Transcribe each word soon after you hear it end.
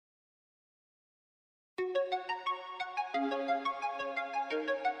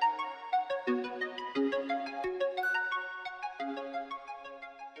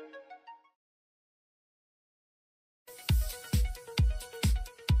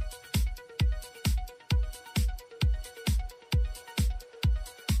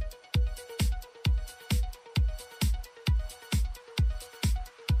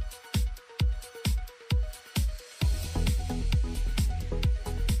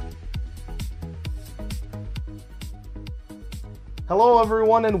Hello,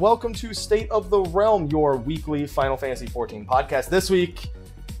 everyone, and welcome to State of the Realm, your weekly Final Fantasy XIV podcast. This week,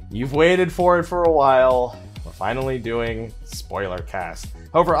 you've waited for it for a while. We're finally doing Spoiler Cast.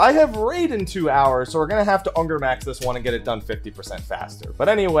 However, I have Raid in 2 hours, so we're going to have to Unger Max this one and get it done 50% faster. But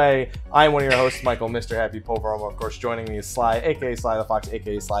anyway, I'm one of your hosts, Michael, Mr. Happy Poveromo. Of course, joining me is Sly, a.k.a. Sly the Fox,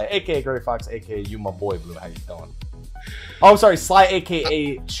 a.k.a. Sly, a.k.a. Gray Fox, a.k.a. you, my boy, Blue. How you doing? Oh, I'm sorry, Sly,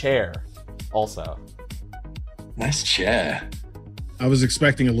 a.k.a. Chair, also. Nice chair. I was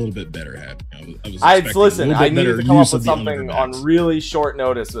expecting a little bit better, Happy. Listen, I needed to come up with something on really short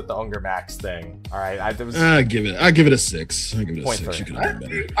notice with the Unger Max thing. All right, I give it a 6. I give it a 6. You could have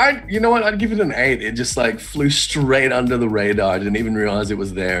done better. You know what? I'd give it an 8. It just like flew straight under the radar. I didn't even realize it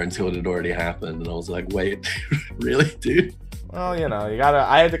was there until it had already happened, and I was like, "Wait, really, dude?" Well, you know,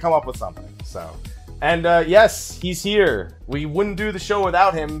 I had to come up with something. So, and yes, he's here. We wouldn't do the show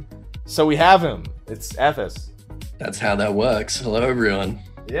without him, so we have him. It's Ethis. That's how that works. Hello, everyone.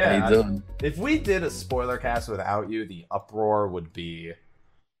 Yeah. How you doing? If we did a spoiler cast without you, the uproar would be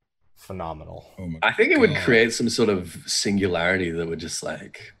phenomenal. Oh my I think it would create some sort of singularity that would just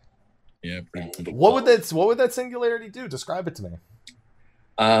like, yeah. What would that singularity do? Describe it to me.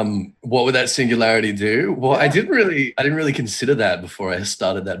 What would that singularity do? Well, yeah. I didn't really consider that before I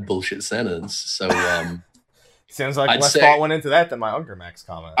started that bullshit sentence. So, sounds like less thought went into that than my Unger Max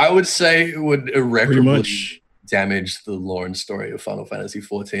comment. I would say it would irreparably damage the lore and story of Final Fantasy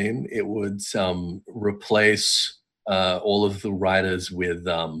XIV. It would replace all of the writers with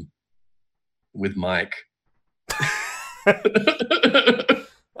Mike.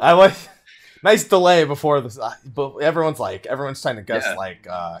 I like nice delay before this, but everyone's trying to guess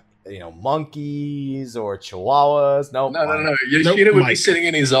monkeys or chihuahuas. No. Yoshida would be sitting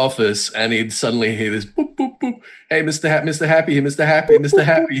in his office and he'd suddenly hear this boop boop boop. Hey, Mr.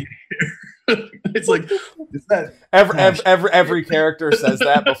 Happy. It's like, is that every character says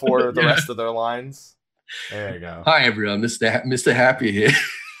that before the rest of their lines. There you go. Hi everyone, Mr. Happy here.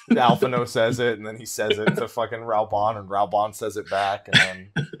 Alphino says it, and then he says it to fucking Raubon, and Raubon says it back, and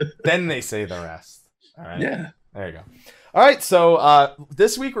then they say the rest. All right. Yeah. There you go. All right. So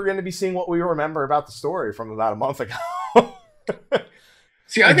this week we're going to be seeing what we remember about the story from about a month ago.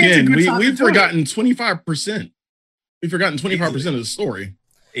 See, I think we've forgotten 25%. We've forgotten 25% of the story.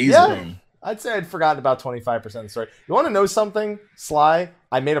 Easy. Yeah. I'd say I'd forgotten about 25% of the story. You want to know something, Sly?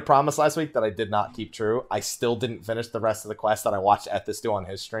 I made a promise last week that I did not keep true. I still didn't finish the rest of the quest that I watched Ethis do on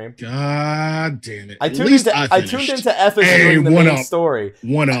his stream. God damn it. I tuned into Ethis doing the main story.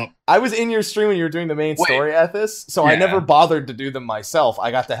 One up. I was in your stream when you were doing the main story, Ethis, so I never bothered to do them myself. I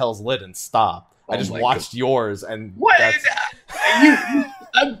got to Hell's Lid and stopped. I just watched yours, and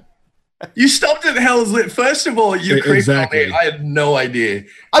You stopped at Hell's Lit. First of all, you creeped on me. I had no idea.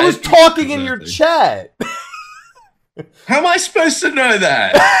 I was talking in your chat. How am I supposed to know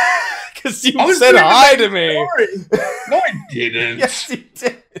that? Because you said hi to me. No, I didn't. Yes, you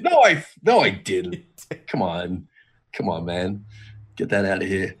did. No, I didn't. Come on, man. Get that out of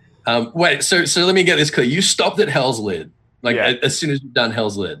here. Wait, so let me get this clear. You stopped at Hell's Lit, as soon as you've done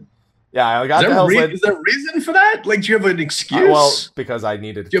Hell's Lit. Yeah, I got to Hell's Lid. Is there a reason for that? Like, do you have an excuse? Well, because I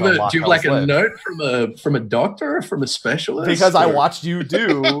needed to unlock do you have like a note from a doctor or from a specialist? Because I watched you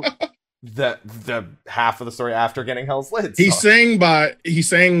do the half of the story after getting Hell's Lid. So. He's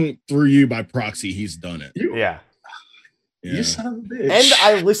saying through you by proxy. He's done it. Yeah. You son of a bitch. And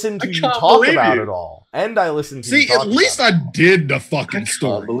I listened to you talk about it all. And I listened to you talk at least I did the fucking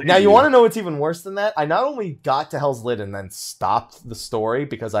story. Now, you want to know what's even worse than that? I not only got to Hell's Lid and then stopped the story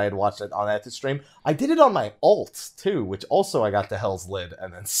because I had watched it on that stream, I did it on my alt, too, which also I got to Hell's Lid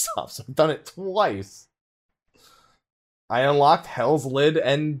and then stopped. So I've done it twice. I unlocked Hell's Lid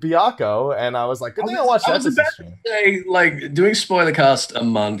and Byakko, and I was like, good thing I watched that stream. Say, like, doing spoiler cast a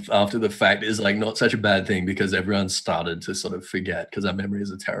month after the fact is like not such a bad thing because everyone started to sort of forget because our memories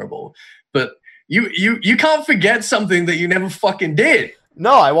are terrible. But you can't forget something that you never fucking did.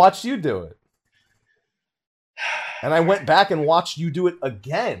 No, I watched you do it. And I went back and watched you do it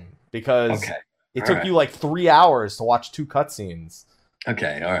again because it took you like 3 hours to watch 2 cutscenes.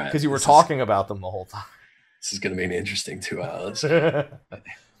 Okay, all right. Because you were talking about them the whole time. This is going to be an interesting 2 hours.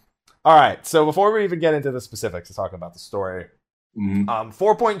 All right. So before we even get into the specifics of talking about the story,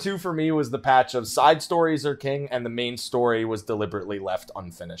 4.2 for me was the patch of side stories are king and the main story was deliberately left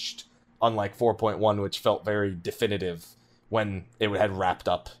unfinished. Unlike 4.1, which felt very definitive when it had wrapped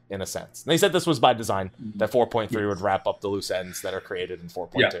up in a sense. And they said this was by design, that 4.3 would wrap up the loose ends that are created in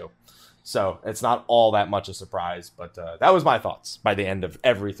 4.2. Yeah. So it's not all that much a surprise, but that was my thoughts by the end of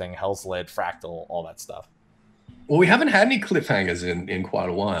everything, Hell's Lid, Fractal, all that stuff. Well, we haven't had any cliffhangers in quite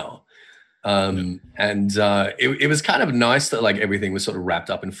a while. It was kind of nice that like everything was sort of wrapped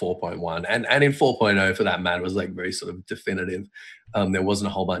up in 4.1 and in 4.0 for that matter was like very sort of definitive. There wasn't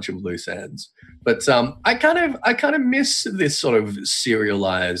a whole bunch of loose ends, but I kind of miss this sort of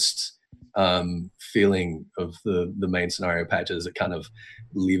serialized feeling of the main scenario patches that kind of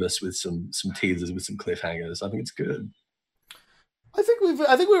leave us with some teasers with some cliffhangers. I think it's good. I think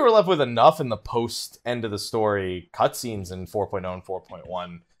we were left with enough in the post end of the story cutscenes in 4.0 and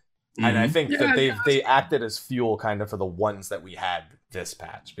 4.1. And I think that they acted as fuel kind of for the ones that we had this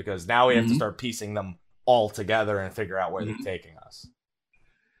patch, because now we have to start piecing them all together and figure out where they're taking us.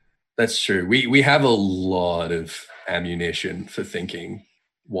 That's true. We have a lot of ammunition for thinking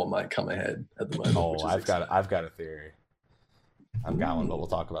what might come ahead at the moment. Oh, I've got a theory. I've got one, but we'll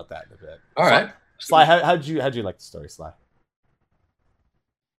talk about that in a bit. All right. Sly, how'd you like the story, Sly?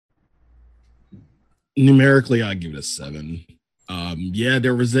 Numerically, I'd give it a 7. Yeah,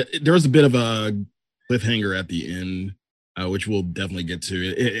 there was a bit of a cliffhanger at the end, which we'll definitely get to.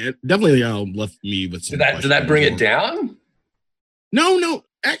 It definitely left me with some. Did that bring it down? No,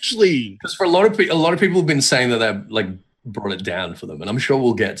 actually, because for a lot of people have been saying that like brought it down for them, and I'm sure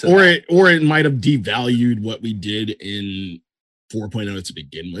we'll get to that. Or it might have devalued what we did in 4.0 to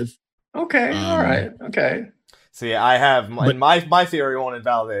begin with. Okay, all right, okay. See, I have my theory won't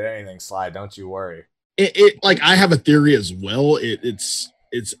invalidate anything, Sly. Don't you worry. It like I have a theory as well. It's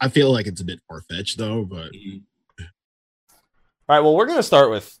I feel like it's a bit far-fetched though, but all right, well, we're gonna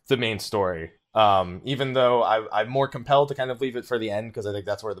start with the main story. Even though I'm more compelled to kind of leave it for the end because I think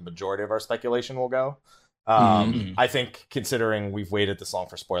that's where the majority of our speculation will go. I think considering we've waited this long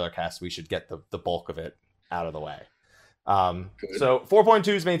for spoiler cast, we should get the bulk of it out of the way. So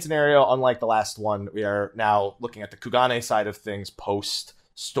 4.2's main scenario, unlike the last one, we are now looking at the Kugane side of things post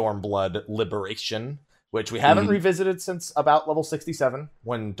Stormblood Liberation, which we haven't revisited since about level 67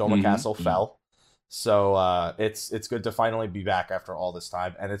 when Doma Castle fell. So it's good to finally be back after all this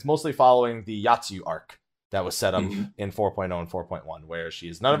time, and it's mostly following the Yatsuyu arc that was set up in 4.0 and 4.1, where she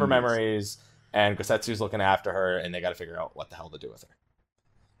has none of her memories, and Gosetsu's looking after her, and they got to figure out what the hell to do with her.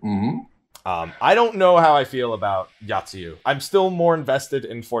 I don't know how I feel about Yatsuyu. I'm still more invested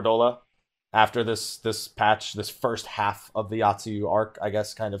in Fordola after this patch, this first half of the Yatsuyu arc, I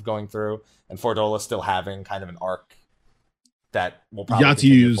guess, kind of going through, and Fordola still having kind of an arc that will probably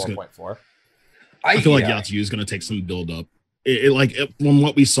continue 4.4. I feel like Yatsuyu is going to take some build up. From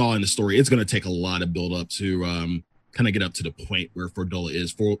what we saw in the story, it's going to take a lot of build up to kind of get up to the point where Fordola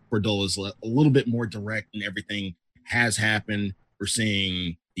is. Fordola is a little bit more direct, and everything has happened. We're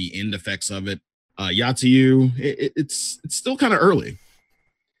seeing the end effects of it. Yatsuyu, it's still kind of early.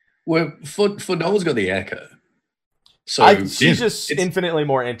 Well, Fordola's got the echo, so she's just infinitely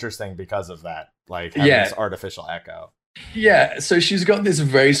more interesting because of that. Like having this artificial echo. Yeah, so she's got this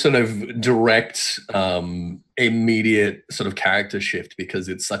very sort of direct, immediate sort of character shift because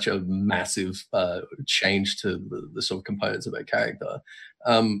it's such a massive change to the sort of components of her character.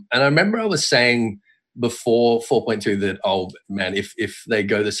 And I remember I was saying before 4.2 that, oh man, if they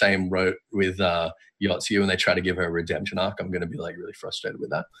go the same route with Yatsuyu and they try to give her a redemption arc, I'm going to be like really frustrated with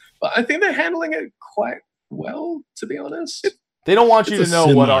that. But I think they're handling it quite well, to be honest. They don't want you to know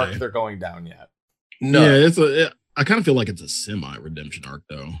what arc they're going down yet. No, yeah, I kind of feel like it's a semi-redemption arc,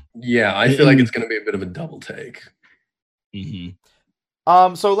 though. Yeah, I feel like it's going to be a bit of a double take.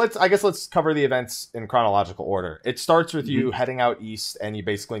 So let's cover the events in chronological order. It starts with you heading out east, and you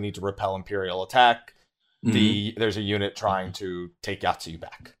basically need to repel Imperial attack. There's a unit trying to take Yatsuyu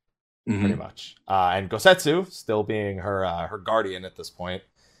back, pretty much. And Gosetsu, still being her guardian at this point,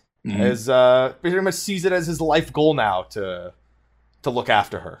 is pretty much sees it as his life goal now to look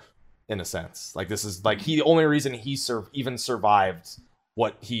after her. In a sense, like this is like the only reason he even survived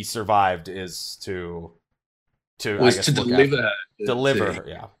what he survived is to deliver her.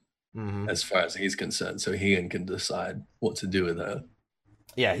 Yeah, as far as he's concerned, so he can decide what to do with her.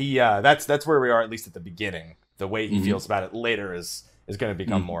 Yeah, he that's where we are, at least at the beginning. The way he feels about it later is going to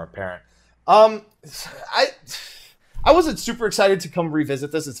become more apparent. I wasn't super excited to come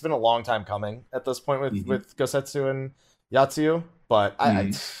revisit this. It's been a long time coming at this point with Gosetsu and Yatsuyu, but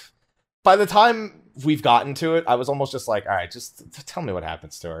I by the time we've gotten to it, I was almost just like, all right, just tell me what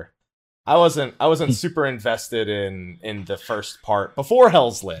happens to her. I wasn't super invested in the first part before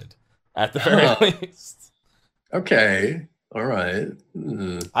Hell's Lid, at the very least. Okay. All right.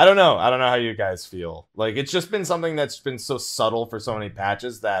 I don't know how you guys feel. Like, it's just been something that's been so subtle for so many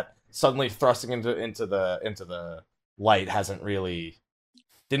patches that suddenly thrusting into the light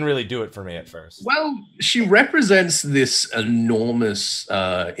didn't really do it for me at first. Well, she represents this enormous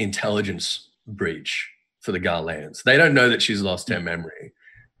intelligence breach for the Garlands. They don't know that she's lost her memory.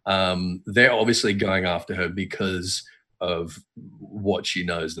 they're obviously going after her because of what she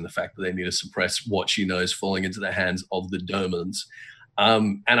knows and the fact that they need to suppress what she knows falling into the hands of the Domans.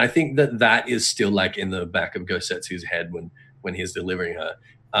 And I think that is still like in the back of Gosetsu's head when he's delivering her.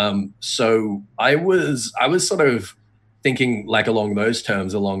 So I was sort of thinking like along those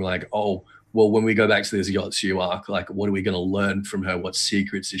terms, along like, oh, well, when we go back to this Yotsuyu arc, like, what are we going to learn from her? What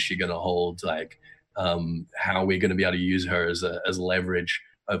secrets is she going to hold? Like, how are we going to be able to use her as leverage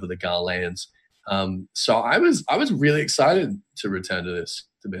over the Garleans? So I was really excited to return to this,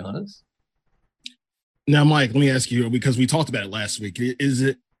 to be honest. Now, Mike, let me ask you, because we talked about it last week.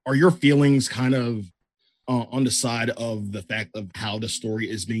 Are your feelings kind of on the side of the fact of how the story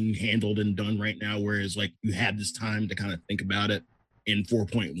is being handled and done right now, whereas like you had this time to kind of think about it in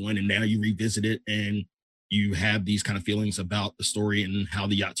 4.1 and now you revisit it and you have these kind of feelings about the story and how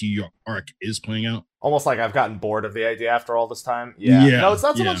the Yotsuyu arc is playing out? Almost like I've gotten bored of the idea after all this time. Yeah. No, it's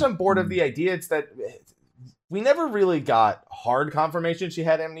not so much I'm bored of the idea. It's that we never really got hard confirmation she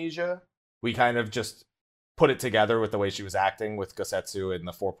had amnesia. We kind of just put it together with the way she was acting with Gosetsu in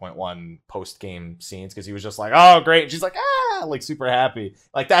the 4.1 post-game scenes, because he was just like, oh, great. And she's like, like super happy.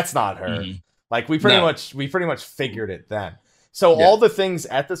 Like, that's not her. Mm-hmm. Like, we pretty much figured it then. So all the things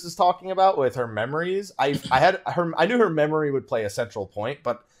Ethis is talking about with her memories, I knew her memory would play a central point,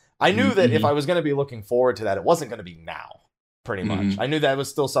 but I knew that if I was going to be looking forward to that, it wasn't going to be now, pretty much. I knew that was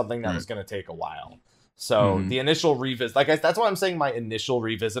still something that was going to take a while. So the initial revisit, that's why I'm saying my initial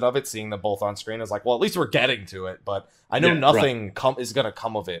revisit of it, seeing them both on screen, is like, well, at least we're getting to it. But I know nothing is going to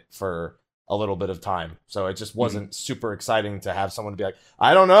come of it for a little bit of time. So it just wasn't super exciting to have someone be like,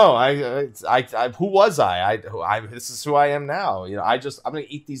 I don't know, I who was I? This is who I am now. You know, I'm going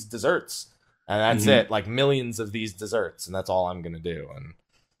to eat these desserts, and that's it. Like millions of these desserts, and that's all I'm going to do. And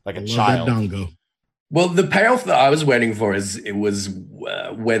like a child. Well, the payoff that I was waiting for was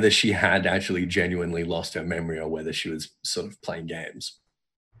whether she had actually genuinely lost her memory or whether she was sort of playing games.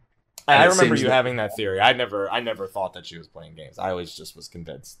 I remember you having that theory. I never thought that she was playing games. I always just was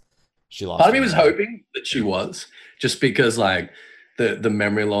convinced she lost. Part of me was hoping that she was, just because like the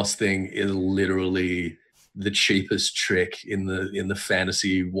memory loss thing is literally the cheapest trick in the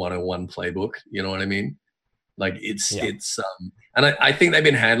fantasy 101 playbook. You know what I mean? Like it's and I think they've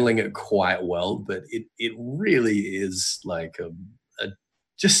been handling it quite well, but it really is like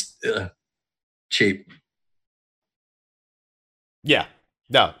just cheap. Yeah,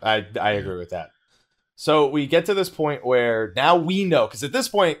 no, I agree with that. So we get to this point where now we know, because at this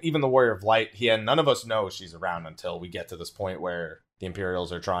point, even the Warrior of Light, none of us know she's around until we get to this point where the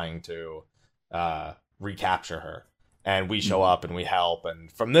Imperials are trying to recapture her, and we show up and we help, and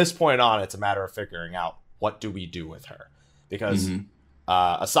from this point on, it's a matter of figuring out what do we do with her. Because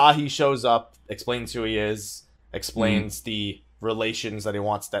Asahi shows up, explains who he is, explains the relations that he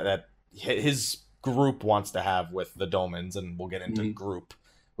wants that his group wants to have with the Domans, and we'll get into group,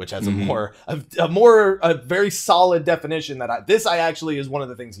 which has a very solid definition that I actually is one of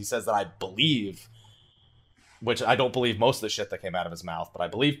the things he says that I believe, which I don't believe most of the shit that came out of his mouth, but I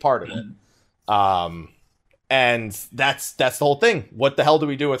believe part of it. And that's the whole thing. What the hell do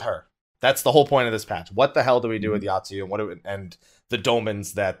we do with her? That's the whole point of this patch. What the hell do we do with Yotsuyu and the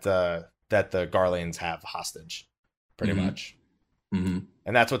Domans that the Garleans have hostage, pretty much. And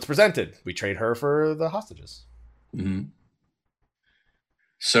that's what's presented. We trade her for the hostages.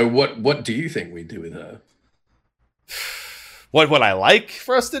 So what do you think we do with her? What would I like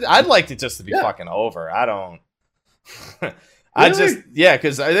for us to do? I'd like it just to be fucking over. I don't...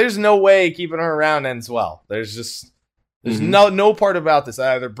 because there's no way keeping her around ends well. There's no part about this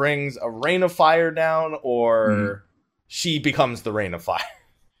that either brings a rain of fire down or she becomes the rain of fire.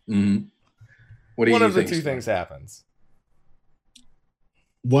 What do One you of the think, two things happens.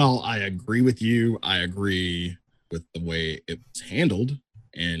 Well, I agree with you. I agree with the way it's handled,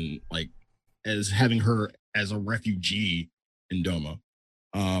 and like as having her as a refugee in Doma.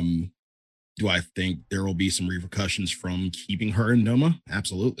 Do I think there will be some repercussions from keeping her in Doma?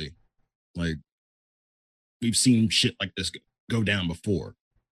 Absolutely. Like, we've seen shit like this go down before.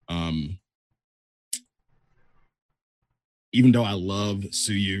 Even though I love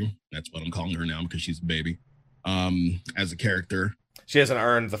Tsuyu, that's what I'm calling her now because she's a baby, as a character. She hasn't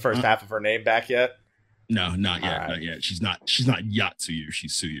earned the first half of her name back yet? No, not yet. Right. Not yet. She's not Yotsuyu,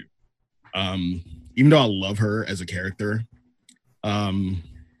 she's Tsuyu. Even though I love her as a character,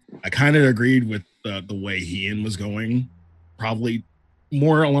 I kind of agreed with the way Hien was going. Probably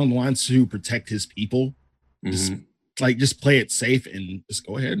more along the lines to protect his people. Just play it safe and just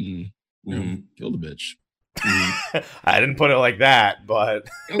go ahead and kill the bitch. I didn't put it like that, but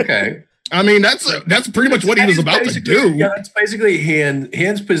okay. I mean, that's pretty much what he was about to do. Yeah, that's basically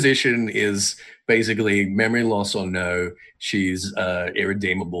Hien's position is basically memory loss or no. She's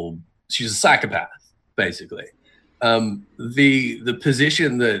irredeemable. She's a psychopath, basically. The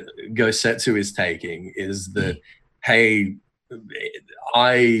position that Gosetsu is taking is that, hey,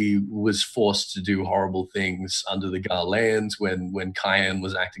 I was forced to do horrible things under the Garlands when Cayenne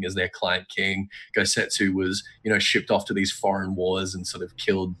was acting as their client king. Gosetsu was, shipped off to these foreign wars and sort of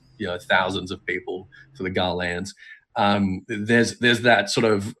killed, thousands of people for the Garlands. There's that sort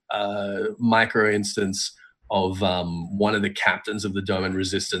of micro instance of one of the captains of the Doman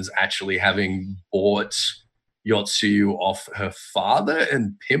Resistance actually having bought Yotsuyu off her father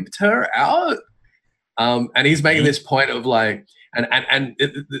and pimped her out. And he's making this point of like,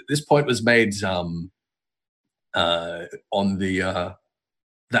 this point was made on the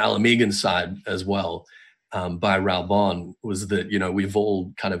Alamegan side as well, by Raubon, was that, we've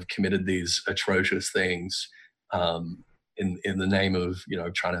all kind of committed these atrocious things in the name of,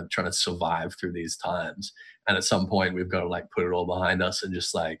 trying to survive through these times. And at some point we've got to like put it all behind us and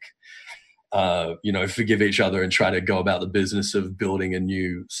just like, forgive each other and try to go about the business of building a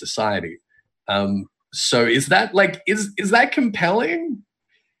new society. So is that like, is that compelling?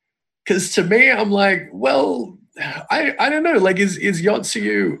 Because to me, I'm like, well, I don't know. Like, is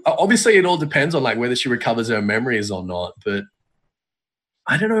Yotsuyu, obviously it all depends on like whether she recovers her memories or not, but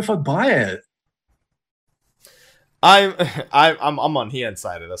I don't know if I buy it. I'm on Hien's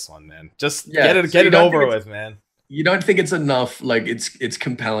side of this one, man. Just get it over with, man. You don't think it's enough, like it's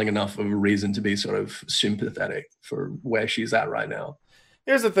compelling enough of a reason to be sort of sympathetic for where she's at right now?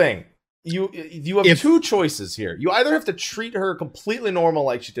 Here's the thing. You have two choices here. You either have to treat her completely normal,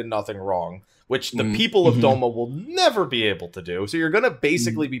 like she did nothing wrong, which the people of Doma will never be able to do. So you're going to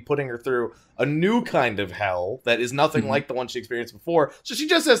basically be putting her through a new kind of hell that is nothing like the one she experienced before. So she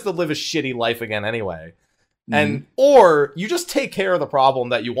just has to live a shitty life again anyway. And or you just take care of the problem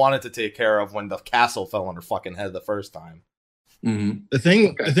that you wanted to take care of when the castle fell on her fucking head the first time. The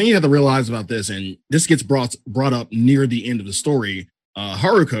thing you have to realize about this, and this gets brought up near the end of the story.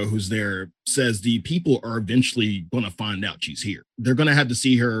 Haruko, who's there, says the people are eventually going to find out she's here. They're going to have to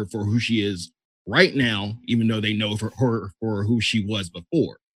see her for who she is right now, even though they know for her for who she was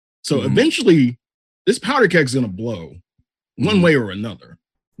before. So eventually, this powder keg is going to blow one way or another.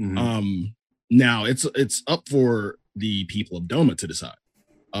 Now it's up for the people of Doma to decide.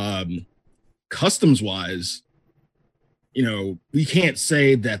 Customs wise, we can't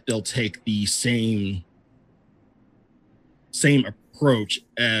say that they'll take the same approach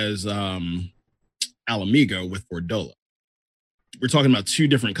as Alamigo with Fordola. We're talking about two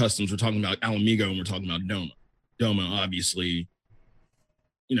different customs. We're talking about Alamigo and we're talking about Doma. Doma obviously,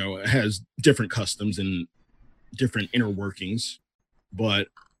 has different customs and different inner workings, but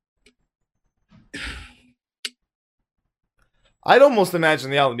I'd almost imagine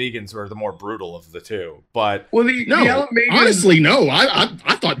the Alamegans were the more brutal of the two, but honestly, no. I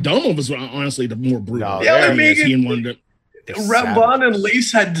thought Doma was honestly the more brutal. The Alamegans, Ramban and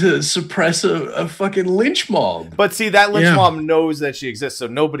Lise had to suppress a fucking lynch mob. But see, that lynch mob knows that she exists, so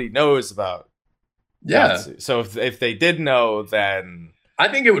nobody knows about. Yatsu. So if they did know, then I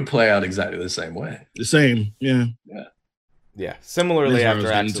think it would play out exactly the same way. The same, yeah. Similarly,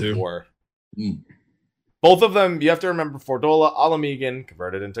 after Acts of War. Both of them, you have to remember, Fordola, Alamegan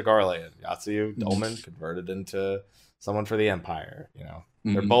converted into Garland. Yatsu, Doman converted into someone for the Empire.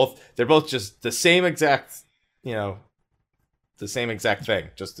 They're both just the same exact, the same exact thing,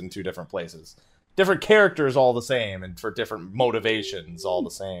 just in two different places. Different characters, all the same, and for different motivations, all the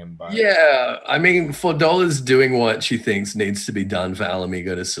same. But yeah, I mean, Fordola's doing what she thinks needs to be done for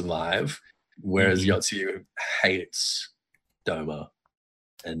Alamigo to survive, whereas Yotsuyu hates Doma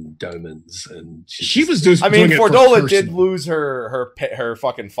and Domans, and she was just. I mean, Fordola did lose her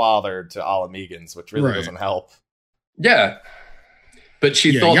fucking father to Alamegans, which really doesn't help. Yeah, but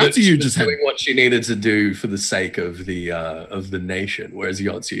she thought that she was doing what she needed to do for the sake of the nation, whereas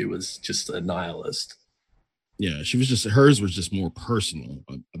Yotsuyu was just a nihilist. Yeah, hers was just more personal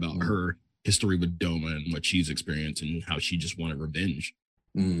about her history with Doma and what she's experienced and how she just wanted revenge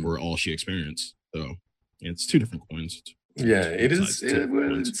for all she experienced. So it's two different coins. Yeah, it is.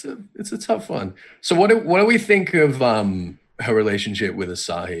 It's a tough one. So what do we think of her relationship with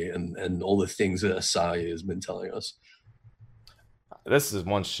Asahi and all the things that Asahi has been telling us? This is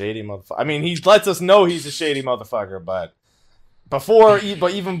one shady motherfucker. I mean, he lets us know he's a shady motherfucker, but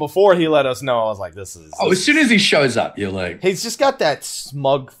even before he let us know, I was like, this is. As soon as he shows up, you're like, he's just got that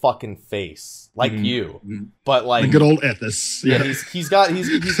smug fucking face, like you, but like the good old Ethos. Yeah, he's got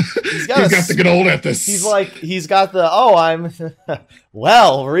the good old Ethos. He's got the I'm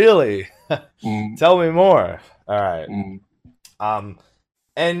well, really. Tell me more. All right. Mm.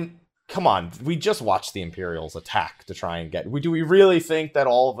 And come on, we just watched the Imperials attack to try and get. Do we really think that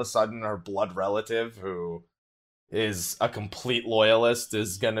all of a sudden our blood relative, who is a complete loyalist,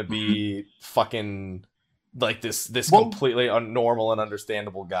 is gonna be fucking like this completely unnormal and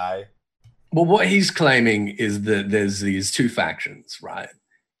understandable guy? Well, what he's claiming is that there's these two factions, right?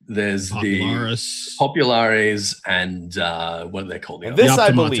 There's Populares. the Populares and what are they called? And this The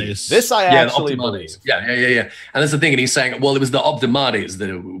I believe. Optimates. This I the actually Optimates. believe. Yeah. And that's the thing. And he's saying, well, it was the Optimates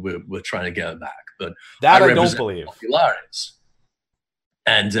that were trying to get back, but That I don't represent believe. Populares.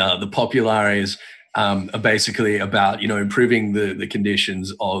 And the Populares are basically about, improving the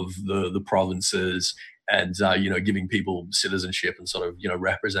conditions of the provinces and, giving people citizenship and sort of,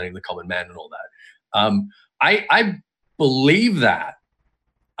 representing the common man and all that. I believe that.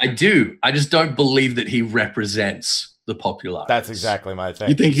 I do. I just don't believe that he represents the Populares. That's exactly my thing.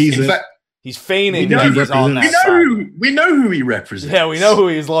 You think he's feigning We know that he he's on that side. we know who he represents. Yeah, we know who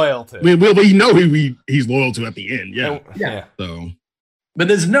he's loyal to. we know who he's loyal to at the end. Yeah. Yeah. So, But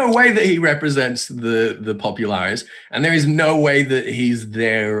there's no way that he represents the Populares, and there is no way that he's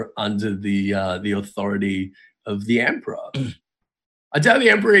there under the authority of the Emperor. I doubt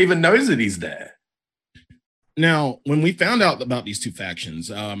the Emperor even knows that he's there. now, when we found out about these two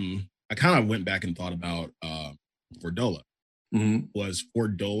factions, I kind of went back and thought about Fordola. Mm-hmm. Was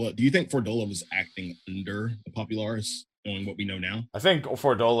Fordola? Do you think Fordola was acting under the Populares, knowing what we know now? I think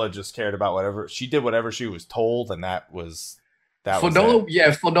Fordola just cared about whatever she did, whatever she was told, and that was Fordola. it.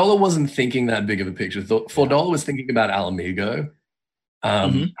 Yeah, Fordola wasn't thinking that big of a picture. Fordola was thinking about Alamigo,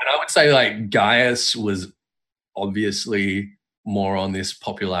 and I would say like Gaius was obviously more on this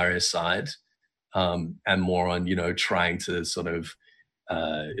Populares side, and more on trying to sort of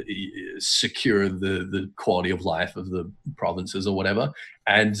secure the quality of life of the provinces or whatever.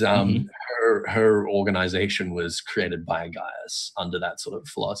 And her organization was created by Gaius under that sort of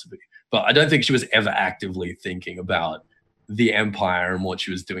philosophy. But I don't think she was ever actively thinking about the Empire and what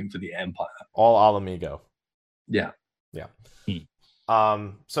she was doing for the Empire. All Alamigo. Yeah.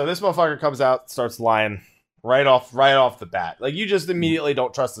 So this motherfucker comes out, starts lying right off the bat. Like, you just immediately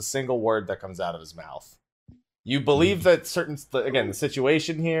don't trust a single word that comes out of his mouth. You believe that the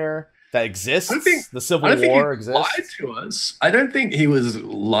situation here that exists, the Civil War exists. Lied to us. I don't think he was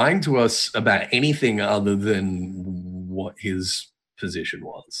lying to us about anything other than what his position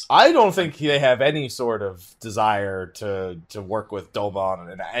was. I don't think they have any sort of desire to work with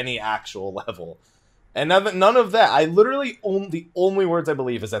Doban at any actual level. And none of that. I literally the only words I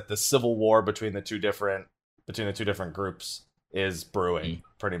believe is that the civil war between the two different groups is brewing,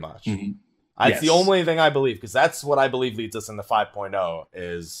 pretty much. Mm-hmm. That's the only thing I believe, because that's what I believe leads us into 5.0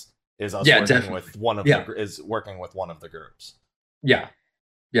 is us working with one of the groups. Yeah,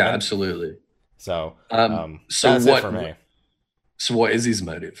 absolutely. So, so that's what it for me. So what is his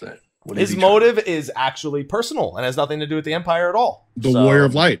motive then? His motive is actually personal and has nothing to do with the Empire at all. The Warrior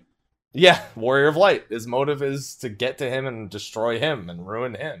of Light. Yeah, Warrior of Light. His motive is to get to him and destroy him and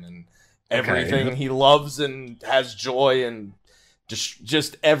ruin him and everything he loves and has joy and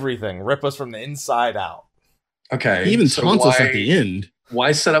just everything. Rip us from the inside out. Okay. He even taunts us at the end.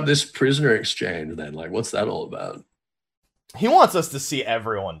 Why set up this prisoner exchange then? Like, what's that all about? He wants us to see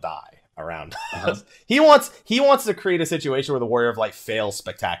everyone die around us. He wants to create a situation where the Warrior of Light fails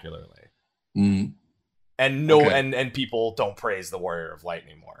spectacularly. Mm. And people don't praise the Warrior of Light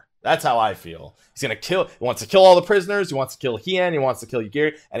anymore. That's how I feel. He wants to kill all the prisoners, he wants to kill Hien, he wants to kill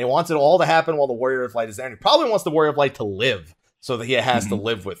Yugiri, and he wants it all to happen while the Warrior of Light is there. And he probably wants the Warrior of Light to live so that he has to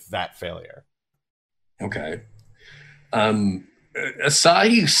live with that failure. Okay.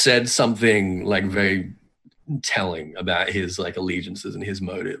 Asahi said something like very telling about his like allegiances and his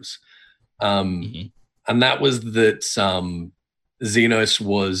motives. And that was that Xenos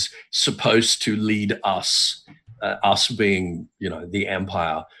was supposed to lead us being, the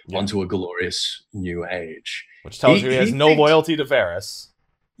Empire, onto a glorious new age. Which tells you he has no loyalty to Varys.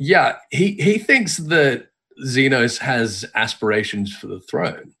 Yeah, he thinks that Xenos has aspirations for the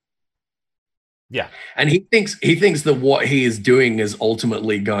throne. Yeah. And he thinks that what he is doing is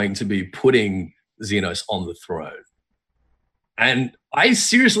ultimately going to be putting Xenos on the throne. And I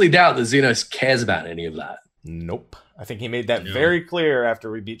seriously doubt that Xenos cares about any of that. Nope. I think he made that very clear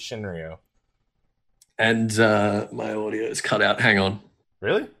after we beat Shinryu. And my audio is cut out. Hang on.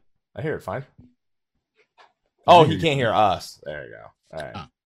 Really? I hear it fine. Oh, he can't hear us. There you go. All right.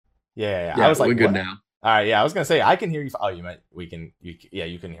 Yeah. I was like, we're good what? now. All right. Yeah, I was gonna say I can hear you. Oh, you can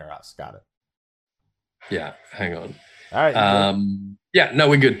hear us. Got it. Yeah. Hang on. All right. Yeah. No,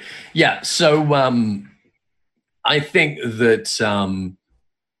 we're good. Yeah. So I think that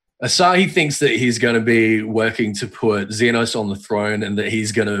Asahi thinks that he's going to be working to put Xenos on the throne, and that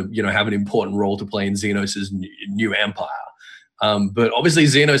he's going to, have an important role to play in Xenos' new empire. But obviously,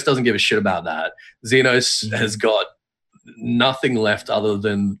 Xenos doesn't give a shit about that. Xenos has got nothing left other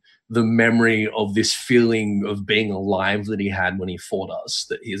than the memory of this feeling of being alive that he had when he fought us,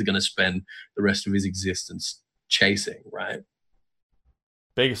 that he's going to spend the rest of his existence chasing, right?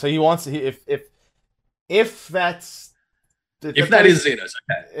 Big. So he wants to, if that's if that is Xenos,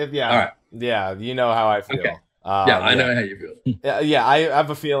 okay. Yeah. All right. Yeah, you know how I feel. Okay. I know how you feel. Yeah, I have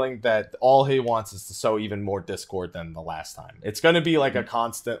a feeling that all he wants is to sow even more discord than the last time. It's going to be like a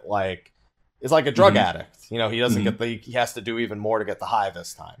constant, like, it's like a drug addict. He doesn't get he has to do even more to get the high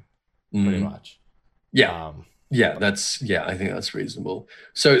this time, pretty much. Yeah. I think that's reasonable.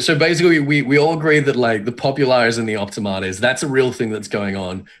 So basically we all agree that like the Populares and the Optimates, that's a real thing that's going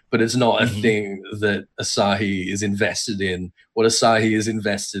on, but it's not a thing that Asahi is invested in. What Asahi is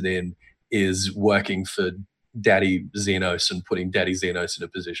invested in is working for Daddy Xenos and putting Daddy Xenos in a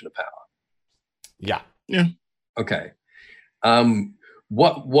position of power. Yeah. Okay.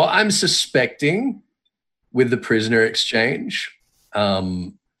 What I'm suspecting with the prisoner exchange,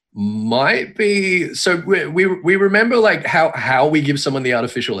 might be, so we remember like how we give someone the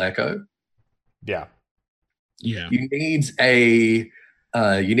artificial echo. Yeah. You need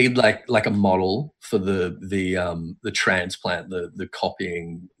like a model for the transplant, the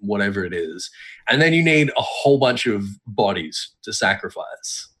copying, whatever it is, and then you need a whole bunch of bodies to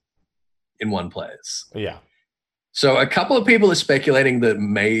sacrifice in one place. Yeah. So a couple of people are speculating that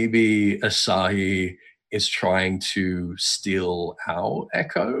maybe Asahi is trying to steal our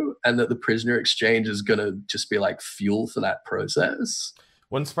echo, and that the prisoner exchange is going to just be like fuel for that process.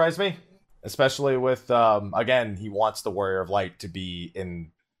 Wouldn't surprise me, especially with, again, he wants the Warrior of Light to be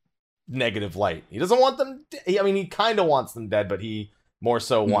in negative light. He doesn't want them, he kind of wants them dead, but he more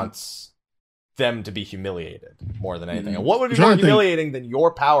so wants them to be humiliated more than anything. And what would be more humiliating than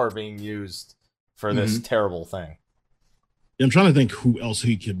your power being used for this terrible thing? I'm trying to think who else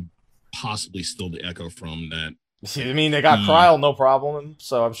he could possibly steal the echo from. That, I mean, they got Kryl, no problem,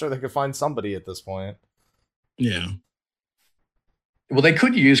 so I'm sure they could find somebody at this point. Yeah. Well, they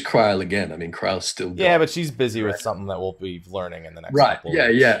could use Kryl again. I mean, Kryl's still yeah, but she's busy with something that we'll be learning in the next couple of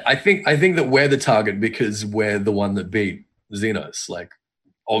weeks. I think that we're the target because we're the one that beat Xenos. Like,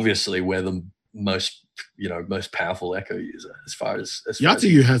 obviously, we're the most powerful echo user as far as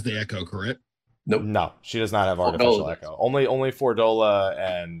Yatsuyu has the echo, correct? Nope. No, she does not have artificial echo. Only Fordola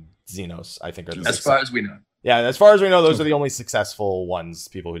and Xenos, I think, are the as far as we know. Yeah, as far as we know, those are the only successful ones,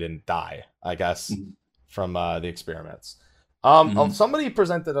 people who didn't die, I guess, from the experiments. Somebody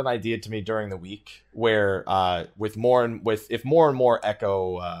presented an idea to me during the week where if more and more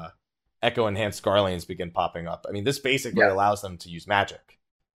echo enhanced Garleans begin popping up, I mean, this basically allows them to use magic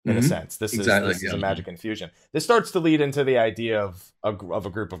in a sense. This is a magic infusion. This starts to lead into the idea of a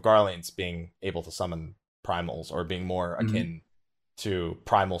group of Garleans being able to summon primals, or being more akin to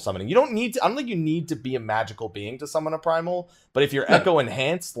primal summoning. You don't need to, I don't think you need to be a magical being to summon a primal, but if you're echo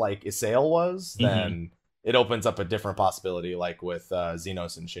enhanced like Isael was, then it opens up a different possibility, like with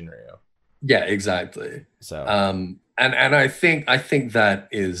Xenos and Shinryu. Yeah, exactly. So and I think that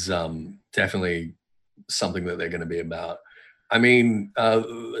is definitely something that they're going to be about. I mean,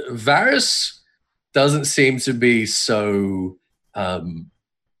 Varys doesn't seem to be so I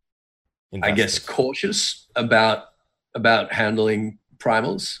guess cautious about handling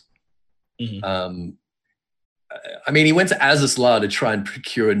primals. I mean, he went to Azazlar to try and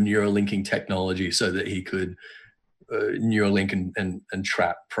procure neurolinking technology so that he could neuralink and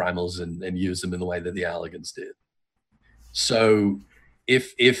trap primals and use them in the way that the Allergans did. So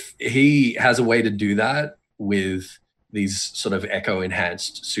if he has a way to do that with these sort of echo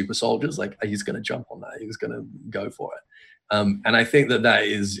enhanced super soldiers, like, he's going to jump on that. He's going to go for it. And I think that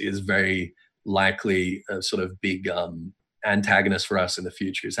is very likely a sort of big antagonist for us in the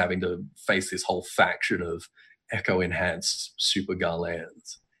future, is having to face this whole faction of echo enhanced super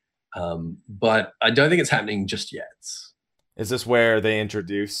Garleans. But I don't think it's happening just yet. Is this where they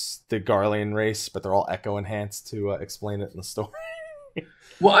introduce the Garlean race, but they're all echo enhanced to explain it in the story?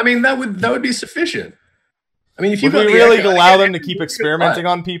 Well, I mean, that would be sufficient. I mean, if you really allow them to keep experimenting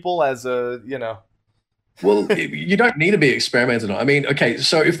on people as a, Well, you don't need to be experimented on. I mean, okay,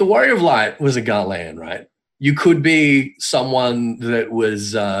 so if the Warrior of Light was a Garlean, right? You could be someone that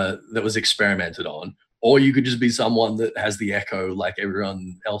was experimented on, or you could just be someone that has the echo, like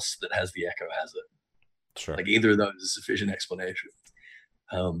everyone else that has the echo has it. Sure. Like, either of those is sufficient explanation.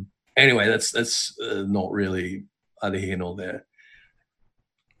 Anyway, that's not really either here nor there.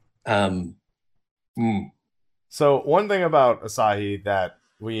 So one thing about Asahi that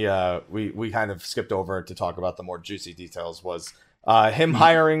we kind of skipped over to talk about the more juicy details was him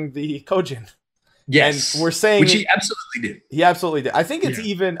hiring the Kojin. Yes, and we're saying which he absolutely did. He absolutely did. I think it's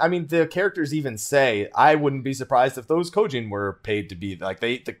even. I mean, the characters even say, "I wouldn't be surprised if those Kojin were paid to be like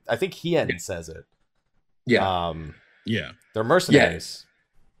they." I think Hien says it. Yeah. They're mercenaries.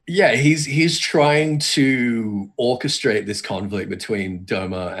 Yeah, he's trying to orchestrate this conflict between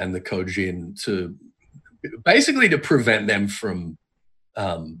Doma and the Kojin to basically to prevent them from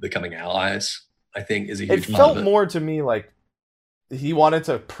becoming allies. I think is a huge. It felt more to me like he wanted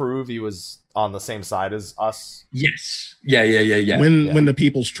to prove he was on the same side as us. Yes. Yeah. When the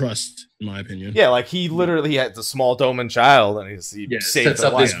people's trust, in my opinion. Yeah, like he literally had the small Doman child, and he sets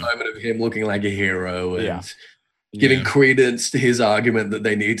up this moment of him looking like a hero and giving credence to his argument that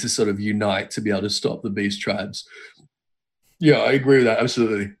they need to sort of unite to be able to stop the beast tribes. Yeah, I agree with that.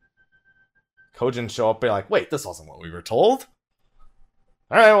 Absolutely. Kojin show up and be like, wait, this wasn't what we were told.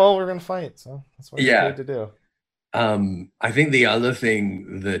 All right, well, we're going to fight. So that's what we need to do. I think the other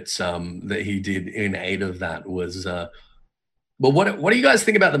thing that that he did in aid of that was, well, what do you guys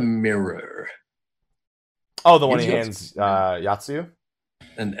think about the mirror? Oh, the one he hands Yatsu?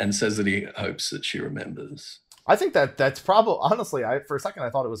 And says that he hopes that she remembers. I think that's probably, honestly, for a second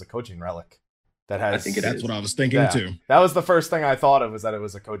I thought it was a Kojin relic. That has, I think that's what I was thinking too. That was the first thing I thought of, was that it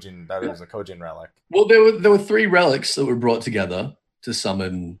was a Kojin. That it was a Kojin relic. Well, there were 3 relics that were brought together to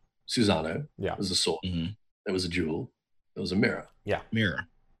summon Susano. Yeah, there was a sword. Mm-hmm. There was a jewel. There was a mirror. Yeah, mirror.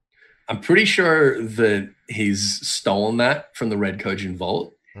 I'm pretty sure that he's stolen that from the Red Kojin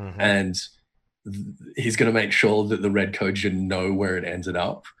vault, and he's going to make sure that the Red Kojin know where it ended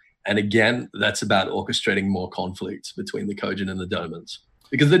up. And again, that's about orchestrating more conflict between the Kojin and the Domans.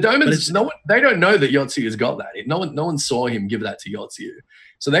 Because the Domans, they don't know that Yotsuyu has got that. No one saw him give that to Yotsuyu.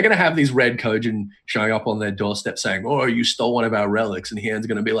 So they're going to have these Red Kojin showing up on their doorstep saying, oh, you stole one of our relics. And Hien's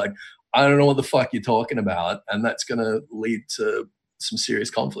going to be like, I don't know what the fuck you're talking about. And that's going to lead to some serious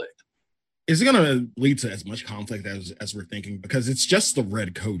conflict. Is it going to lead to as much conflict as we're thinking? Because it's just the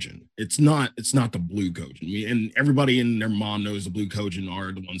Red Kojin. It's not the Blue Kojin. And everybody in their mom knows the Blue Kojin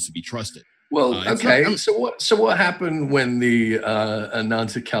are the ones to be trusted. Well, okay. So what happened when the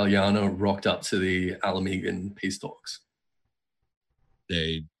Ananta Kalyana rocked up to the Alamegan peace talks?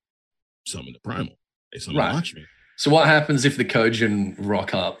 They summoned the Primal. They summoned Lakshmi. So what happens if the Kojin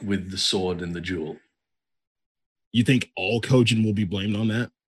rock up with the sword and the jewel? You think all Kojin will be blamed on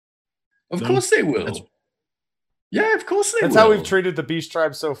that? Of course they will. Yeah, of course they will. That's how we've treated the Beast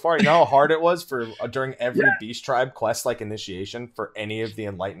Tribe so far. You know how hard it was for during every Beast Tribe quest like initiation for any of the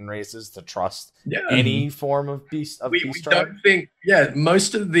Enlightened races to trust any form of Beast Tribe? We don't think,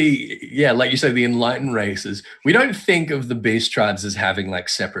 most of the, like you say, the Enlightened races, we don't think of the Beast Tribes as having like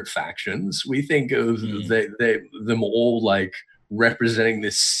separate factions. We think of them all like representing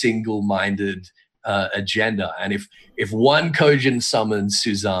this single-minded agenda. And if one Kojin summons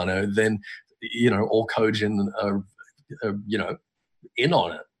Susano, then all Kojin are in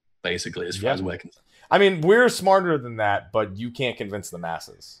on it, basically, as far as we're concerned. I mean, we're smarter than that, but you can't convince the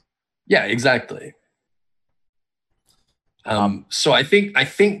masses. Yeah, exactly. So I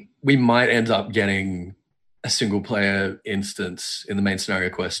think we might end up getting a single player instance in the main scenario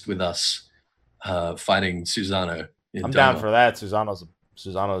quest with us fighting Susano. I'm down for that.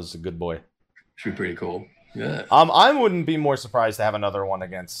 Susano's a good boy. Should be pretty cool. Yeah. I wouldn't be more surprised to have another one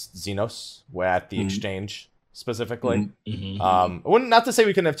against Xenos at the exchange specifically. Not to say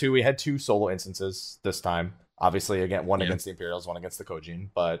we couldn't have 2. We had 2 solo instances this time. Obviously, again, one against the Imperials, one against the Kojin,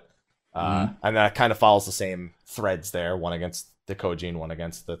 but and that kind of follows the same threads there. One against the Kojin, one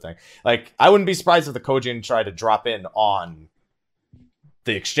against the thing. Like, I wouldn't be surprised if the Kojin tried to drop in on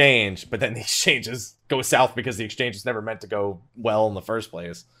the exchange, but then the exchanges go south because the exchange is never meant to go well in the first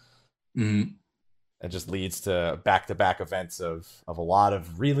place. It just leads to back-to-back events of a lot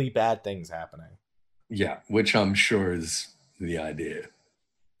of really bad things happening. Yeah, which I'm sure is the idea.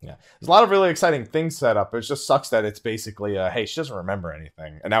 Yeah, there's a lot of really exciting things set up. It just sucks that it's basically hey, she doesn't remember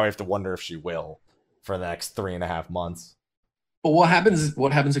anything, and now we have to wonder if she will for the next 3.5 months. But what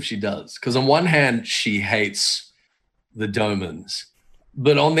happens if she does? Because on one hand, she hates the Domans,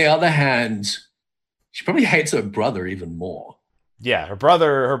 but on the other hand, she probably hates her brother even more. Yeah, her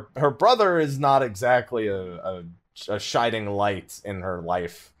brother is not exactly a shining light in her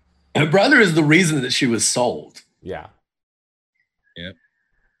life. Her brother is the reason that she was sold. Yeah.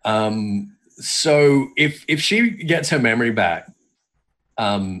 So if she gets her memory back,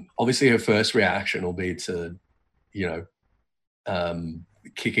 obviously her first reaction will be to,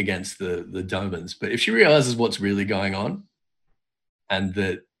 kick against the Domans. But if she realizes what's really going on and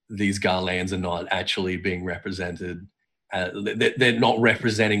that these Garleans are not actually being represented they're not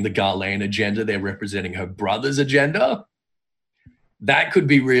representing the Garlean agenda, they're representing her brother's agenda. That could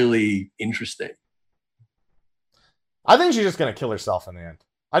be really interesting. I think she's just gonna kill herself in the end.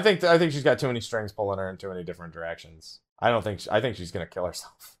 I think she's got too many strings pulling her in too many different directions. I think she's gonna kill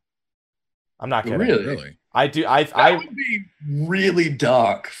herself. I'm not kidding. Really? I do. That would be really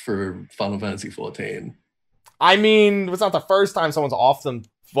dark for Final Fantasy 14. I mean, it's not the first time someone's off them.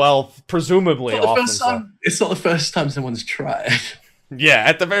 Well, presumably off themselves. It's not the first time someone's tried. Yeah,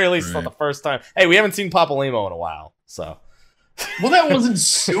 at the very least, it's not the first time. Hey, we haven't seen Papalymo in a while, so. Well, that wasn't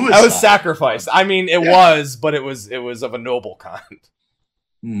suicide. That was sacrifice. I mean, it was, but it was of a noble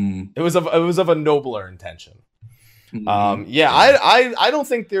kind. It was of a nobler intention. I don't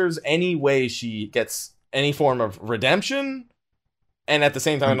think there's any way she gets any form of redemption, and at the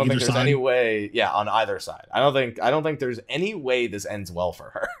same time, I don't think there's any way. Yeah, on either side, I don't think there's any way this ends well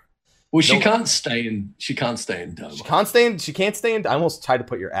for her. Well, she can't stay in Doma. She can't stay in. I almost tried to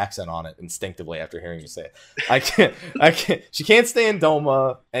put your accent on it instinctively after hearing you say it. I can't. She can't stay in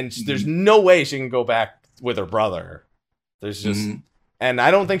Doma, and there's no way she can go back with her brother. There's just. And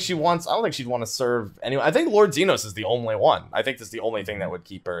I don't think she'd want to serve anyone. I think Lord Xenos is the only one. I think that's the only thing that would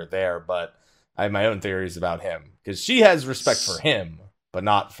keep her there. But I have my own theories about him. Because she has respect for him, but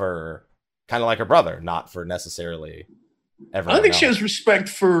not for... Kind of like her brother, not for necessarily everyone I don't think else. she has respect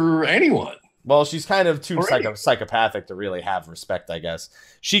for anyone. Well, she's kind of too psychopathic to really have respect, I guess.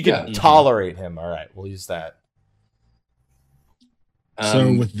 She could tolerate him. All right, we'll use that.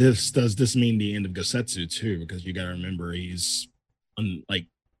 So with this, does this mean the end of Gosetsu too? Because you got to remember he's... like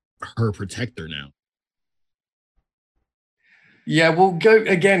her protector now. Yeah, well,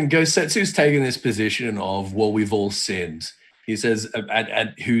 Gosetsu's taking this position of, well, we've all sinned. He says,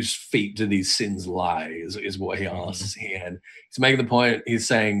 at whose feet do these sins lie, is what he asks. And he's making the point, he's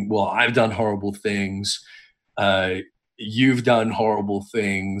saying, well, I've done horrible things. You've done horrible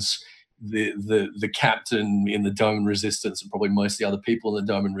things. The captain in the Doman Resistance and probably most of the other people in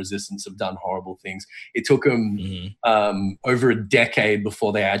the Doman Resistance have done horrible things. It took them over a decade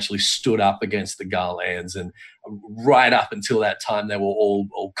before they actually stood up against the Garlands, and right up until that time they were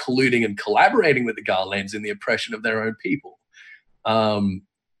all colluding and collaborating with the Garlands in the oppression of their own people.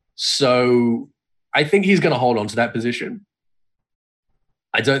 So I think he's going to hold on to that position.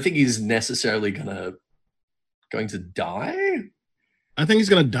 I don't think he's necessarily going to die. I think he's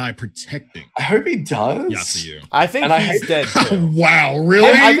gonna die protecting. I hope he does. Yatsuyu. I think he's dead too. Wow, really?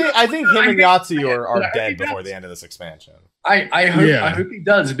 I think him and Yatsuyu are dead before the end of this expansion. I hope he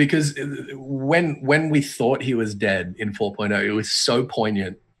does, because when we thought he was dead in 4.0, it was so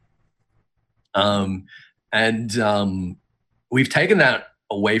poignant. We've taken that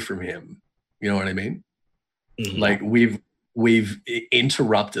away from him. You know what I mean? Like we've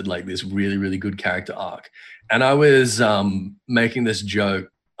interrupted like this really, really good character arc. And I was making this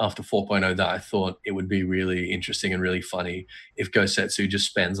joke after 4.0 that I thought it would be really interesting and really funny if Gosetsu just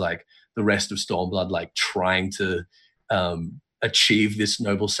spends like the rest of Stormblood like trying to achieve this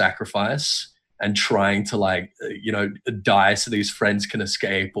noble sacrifice and trying to like, die so these friends can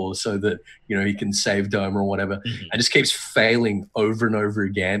escape, or so that, he can save Doma or whatever. And just keeps failing over and over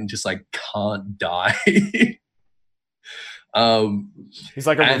again, just like can't die. He's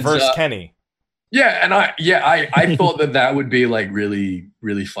like a reverse Kenny. Yeah, and I thought that would be like really,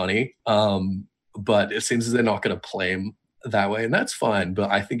 really funny. But it seems they're not going to play him that way, and that's fine.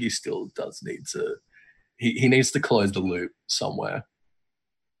 But I think he still does need to. He needs to close the loop somewhere.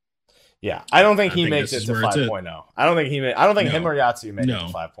 Yeah, I don't think he makes it to 5.0. I don't think him or Yatsuyu make it to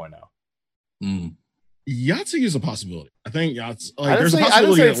 5.0. Yatsuyu is a possibility. I think Yatsuyu. I didn't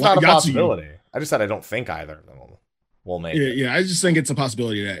say it's not a possibility. I just said I don't think either of them will make it. Yeah, I just think it's a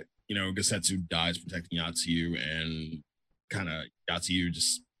possibility that Gosetsu dies protecting Yatsuyu, and kind of Yatsuyu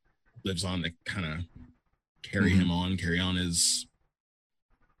just lives on to kind of carry on his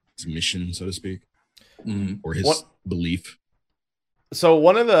mission, so to speak, or his belief. So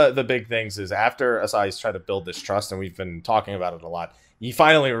one of the big things is after Asahi's tried to build this trust, and we've been talking about it a lot, he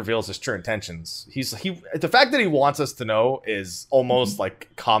finally reveals his true intentions. The fact that he wants us to know is almost like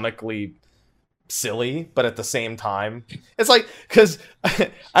comically silly, but at the same time, it's like, because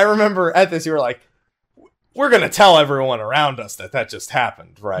I remember at this, you were like, we're gonna tell everyone around us that just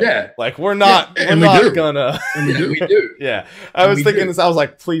happened, right? Yeah, like we're not gonna. And we do. Yeah, I was thinking this. I was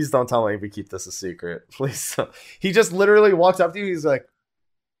like, please don't tell me we keep this a secret. Please. He just literally walks up to you. He's like,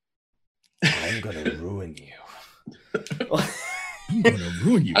 I'm gonna ruin you. I'm gonna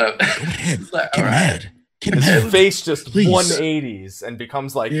ruin you. Go ahead. Like, get mad. His face just 180s and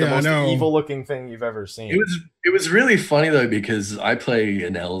becomes like the most evil looking thing you've ever seen. It was really funny though, because I play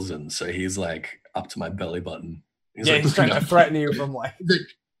an Elzen, so he's like up to my belly button Yeah, he's trying to threaten you from like,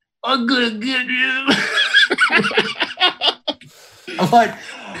 I'm gonna get you. I'm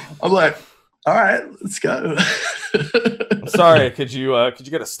like, all right, let's go. I'm sorry, could you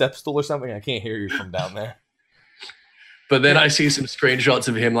get a step stool or something? I can't hear you from down there. But then I see some screenshots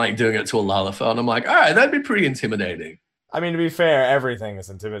of him like doing it to a Lalafell, and I'm like, all right, that'd be pretty intimidating. I mean, to be fair, everything is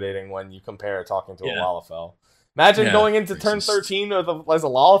intimidating when you compare talking to a Lalafell. Imagine going into turn 13 as a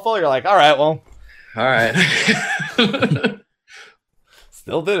Lalafell. You're like, all right, well, all right.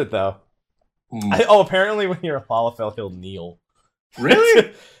 Still did it though. Apparently when you're a Lalafell, he'll kneel.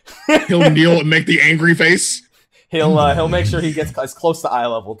 Really? He'll kneel and make the angry face. He'll make sure he gets as close to eye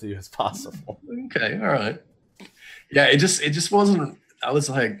level to you as possible. Okay, all right. Yeah, it just wasn't. I was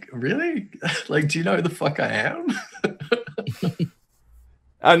like, really? Like, do you know who the fuck I am?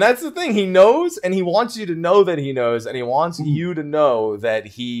 And that's the thing. He knows, and he wants you to know that he knows, and he wants you to know that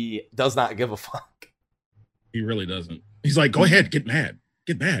he does not give a fuck. He really doesn't. He's like, go ahead, get mad,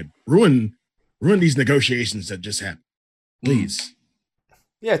 ruin these negotiations that just happened, please.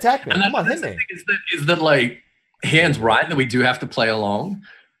 Yeah, attack me. And come on, hit me. Me. Is that like Han's right that we do have to play along?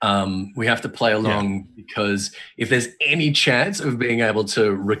 We have to play along because if there's any chance of being able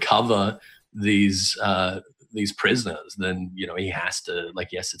to recover these prisoners, then he has to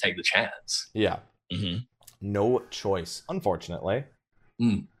take the chance. Yeah. Mm-hmm. No choice, unfortunately.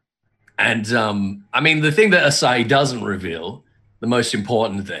 And I mean, the thing that Asahi doesn't reveal, the most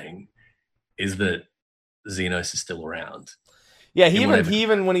important thing, is that Zenos is still around. Yeah, he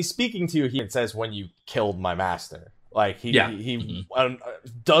even when he's speaking to you, he says, "When you killed my master." Like he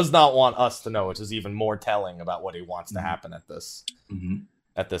does not want us to know, which is even more telling about what he wants to happen at this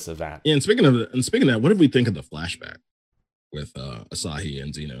event. Yeah, and speaking of that, what did we think of the flashback with Asahi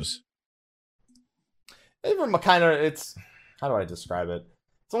and Zenos? They were kind of, it's, how do I describe it?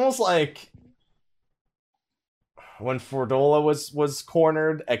 It's almost like when Fordola was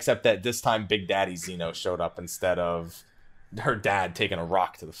cornered, except that this time Big Daddy Zenos showed up instead of her dad taking a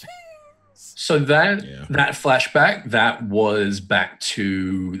rock to the face. So that flashback, that was back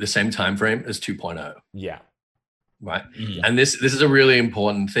to the same time frame as 2.0. Yeah. Right. Mm-hmm. And this is a really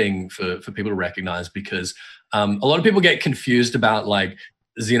important thing for people to recognize, because a lot of people get confused about like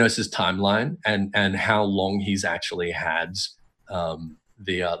Zenos' timeline and how long he's actually had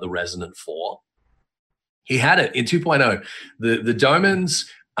the Resonant for. He had it in 2.0. The Domans,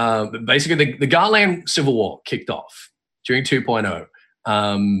 basically the Garland Civil War kicked off during 2.0.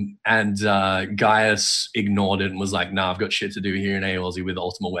 And Gaius ignored it and was like, nah, I've got shit to do here in AOLZ with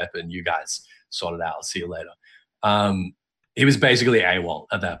Ultimate Weapon. You guys sort it out. I'll see you later. He was basically AWOL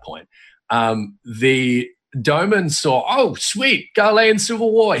at that point. The Doman saw, oh, sweet, Garlean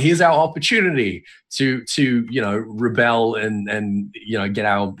Civil War. Here's our opportunity to rebel and get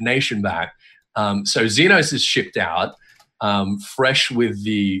our nation back. So Zenos is shipped out, fresh with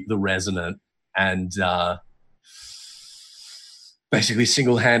the Resonant, and basically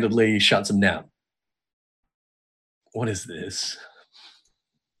single-handedly shuts him down. What is this?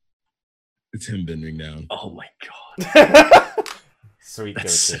 It's him bending down. Oh my god. Sweet.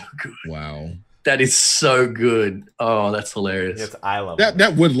 That's so good. Wow. That is so good. Oh, that's hilarious. It's eye level.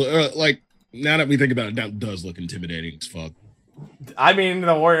 That would look like, now that we think about it, that does look intimidating as fuck. I mean,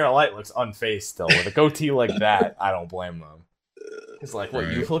 the Warrior of Light looks unfazed still. With a goatee like that, I don't blame them. He's like,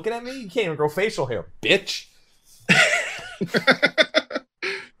 what, you looking at me? You can't even grow facial hair, bitch.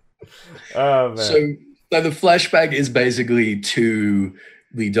 Oh, man. So the flashback is basically to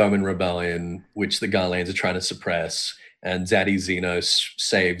the Doman Rebellion, which the Garlands are trying to suppress, and Daddy Zenos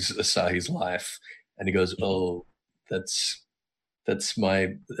saves Asahi's life, and he goes, "Oh, that's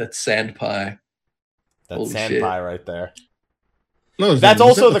sand pie." That's sand pie right there. No, that's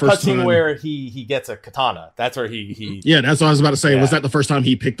also the cutscene where he gets a katana. That's where he Yeah, that's what I was about to say. Yeah. Was that the first time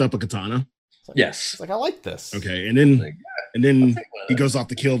he picked up a katana? Like, yes. It's like, I like this. Okay, and then he goes off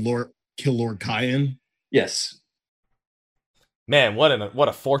to kill Lord Cayenne. Yes. Man, what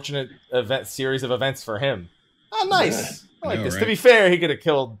a fortunate series of events for him. Oh, nice. I like this. Right? To be fair, he could have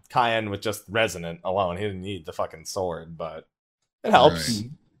killed Cayenne with just Resonant alone. He didn't need the fucking sword, but it helps.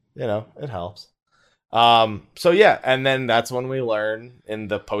 Right. It helps. So yeah, and then that's when we learn in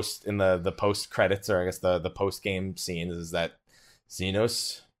the post credits, or I guess the post game scenes, is that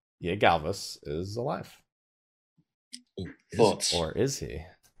Zenos Galvus is alive. Thoughts, or is he?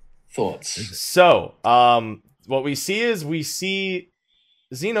 Thoughts. So, what we see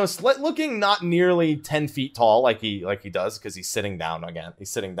Zenos looking not nearly 10 feet tall like he does, because he's sitting down again. He's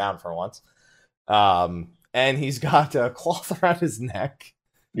sitting down for once. And he's got a cloth around his neck.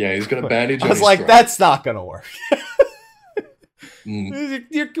 Yeah, he's got a bandage. I was like, that's not gonna work.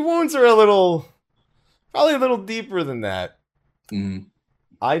 Your wounds are a little Probably a little deeper than that. Mm.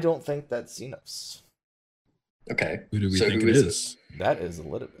 I don't think that's Xenos. Okay. Who do we So think who it is is? That is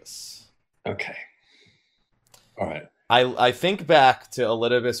Elidibus. Okay. All right. I think back to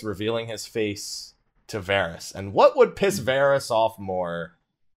Elidibus revealing his face to Varys, and what would piss Varys off more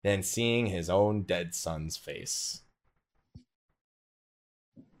than seeing his own dead son's face?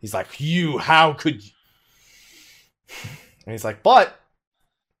 He's like, how could you? And he's like, but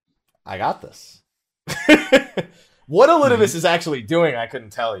I got this. What Elidibus is actually doing, I couldn't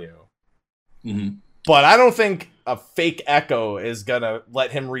tell you. Mm-hmm. But I don't think a fake Echo is gonna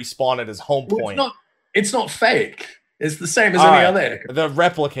let him respawn at his home point. It's not fake. It's the same as All any right, other Echo. The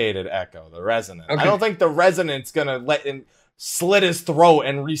replicated Echo, the Resonant. Okay. I don't think the Resonant's gonna let him slit his throat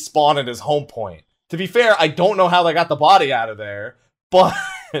and respawn at his home point. To be fair, I don't know how they got the body out of there, but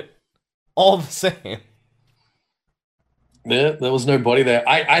all the same. There was no body there.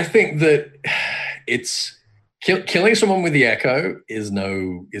 I think that it's killing someone with the Echo is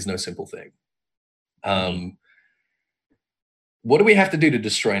no simple thing. What do we have to do to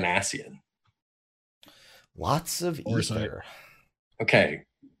destroy an Ascian? Lots of ether. Okay.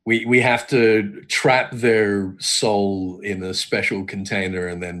 We have to trap their soul in a special container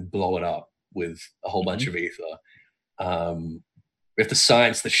and then blow it up with a whole bunch of ether. We have to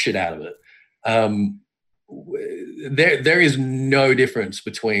science the shit out of it. There is no difference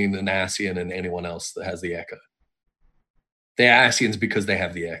between an Ascian and anyone else that has the Echo. They're Ascians because they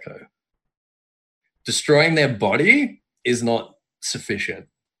have the Echo. Destroying their body is not sufficient.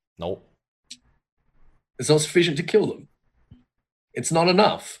 Nope. It's not sufficient to kill them. It's not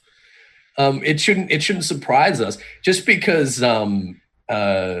enough. It shouldn't surprise us just because Xenos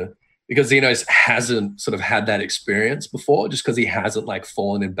hasn't sort of had that experience before, just because he hasn't like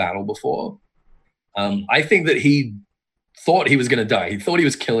fallen in battle before. I think that he thought he was going to die. He thought he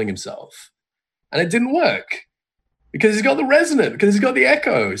was killing himself, and it didn't work because he's got the Resonant, because he's got the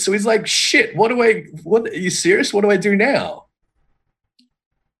Echo. So he's like, shit, what are you serious? What do I do now?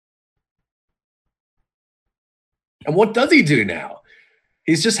 And what does he do now?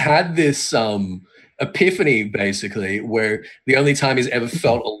 He's just had this epiphany, basically, where the only time he's ever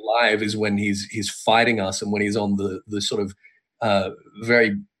felt alive is when he's fighting us and when he's on the sort of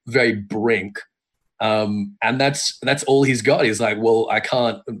very, very brink. And that's all he's got. He's like, well, I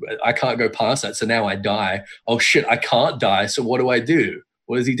can't go past that. So now I die. Oh shit, I can't die. So what do I do?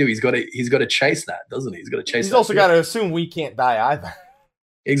 What does he do? He's got to chase that, doesn't he? He's got to chase. He's also got to assume we can't die either.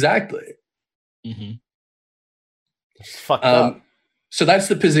 Exactly. Mm-hmm. It's fucked up. So that's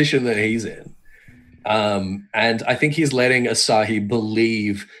the position that he's in. And I think he's letting Asahi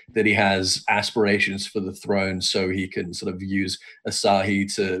believe that he has aspirations for the throne, so he can sort of use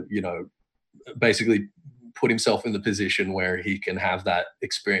Asahi to, basically put himself in the position where he can have that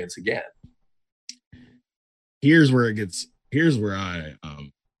experience again. Here's where I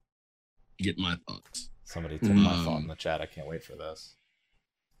get my thoughts. Somebody took my thought in the chat. I can't wait for this.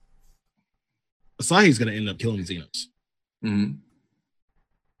 Asahi's going to end up killing Xenos. Mm-hmm.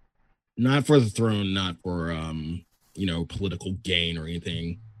 Not for the throne, not for political gain or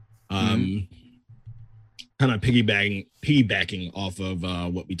anything. Kind of piggybacking off of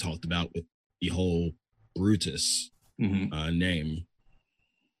what we talked about with the whole Brutus name.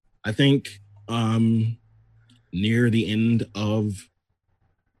 I think near the end of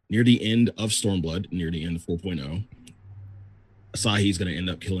Stormblood, near the end of 4.0, Asahi's going to end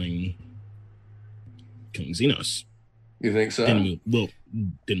up killing Xenos. You think so? Then we'll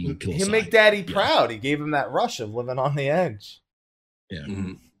kill He'll Asahi. make Daddy proud. He gave him that rush of living on the edge. Yeah.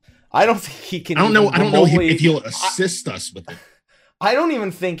 Mm-hmm. I don't think he can. I don't know if he'll assist us with it. I don't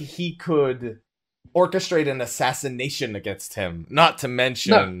even think he could orchestrate an assassination against him. Not to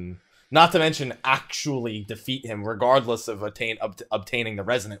mention actually defeat him, regardless of obtaining the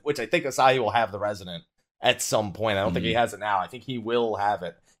Resonant, which I think Asahi will have the Resonant at some point. I don't think he has it now. I think he will have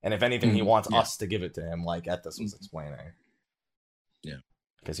it. And if anything, he wants us to give it to him, like Ethos was explaining. Yeah.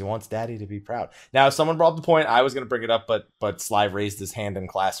 Because he wants Daddy to be proud. Now, if someone brought up the point, I was going to bring it up, but Sly raised his hand in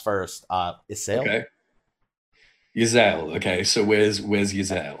class first. Ysayle? Okay. Ysayle. Okay, so where's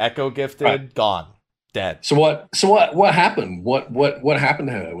Ysayle? Echo gifted, gone. Dead. So what happened? What happened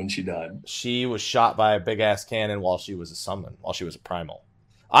to her when she died? She was shot by a big-ass cannon while she was a summon, while she was a primal.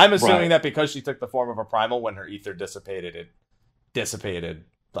 I'm assuming that because she took the form of a primal, when her ether dissipated, it dissipated.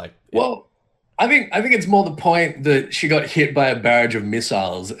 I think it's more the point that she got hit by a barrage of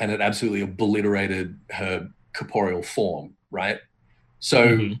missiles and it absolutely obliterated her corporeal form, right?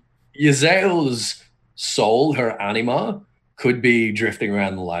 So Ysayle's soul, her anima, could be drifting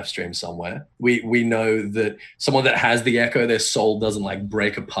around the live stream somewhere. We know that someone that has the echo, their soul doesn't like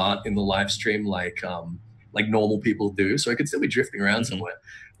break apart in the live stream like normal people do. So it could still be drifting around somewhere.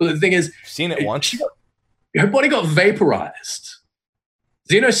 But the thing is, I've seen it once. Her body got vaporized.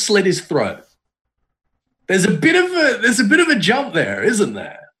 Xeno slit his throat. There's a bit of a jump there, isn't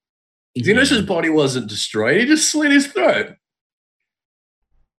there? Xenos' body wasn't destroyed. He just slit his throat.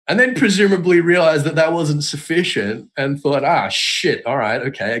 And then presumably realized that that wasn't sufficient and thought, shit, all right,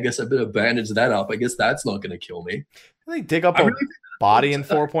 okay, I guess I better bandage that up. I guess that's not going to kill me. They dig up a body in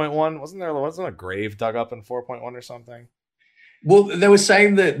 4.1. Wasn't a grave dug up in 4.1 or something? Well, they were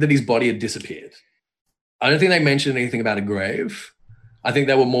saying that his body had disappeared. I don't think they mentioned anything about a grave. I think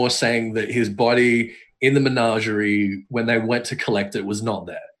they were more saying that his body in the menagerie, when they went to collect it, was not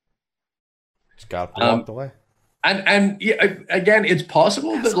there. Just got walked away. And yeah, again, it's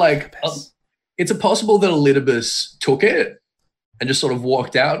possible that it's possible that Elidibus took it and just sort of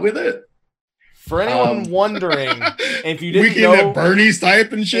walked out with it. For anyone wondering, if you didn't know, that Bernie's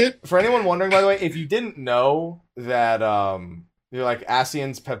type and shit. For anyone wondering, by the way, if you didn't know that, you're like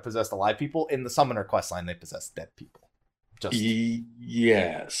Ascians possessed alive people in the Summoner questline, they possess dead people. Just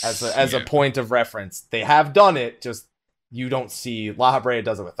yes, as a point of reference, they have done it. Just you don't see La Habrea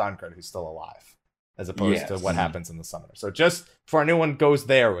does it with Thancred, who's still alive, as opposed to what happens in the Summoner. So just before anyone goes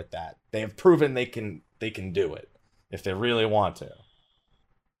there with that, they have proven they can do it if they really want to.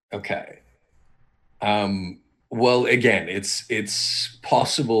 Okay. Well, again, it's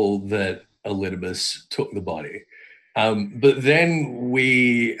possible that Elidibus took the body, but then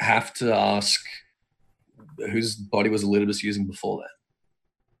we have to ask, whose body was Elidibus using before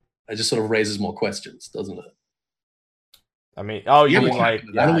that? It just sort of raises more questions, doesn't it? I mean, how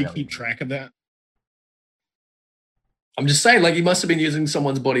do we keep track of that? I'm just saying, like, he must have been using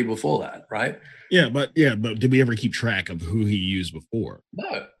someone's body before that, right? Yeah, but did we ever keep track of who he used before?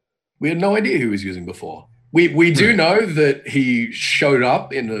 No, we had no idea who he was using before. We do know that he showed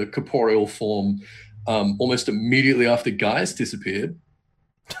up in a corporeal form almost immediately after Gaius disappeared.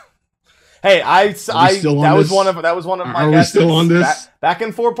 Hey, that was one of my guesses. Are we still on this? Back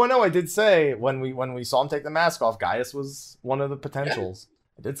in 4.0, I did say when we saw him take the mask off, Gaius was one of the potentials.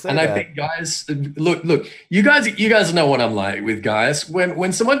 I did say and that. I think Gaius, look, you guys know what I'm like with Gaius.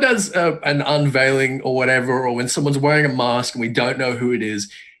 When someone does an unveiling or whatever, or when someone's wearing a mask and we don't know who it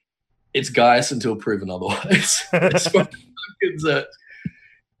is, it's Gaius until proven otherwise. That's what I'm concerned.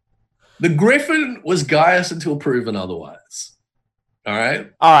 The Griffin was Gaius until proven otherwise. All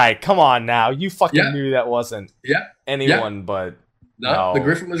right, come on now. You fucking knew that wasn't anyone but... No, the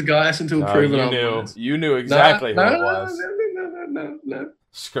Griffin was Gaius until proven otherwise. You knew exactly who it was. No.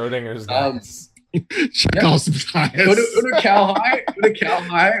 Schrodinger's Gaius.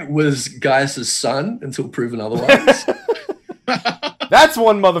 Uruk-hai was Gaius' son until proven otherwise. That's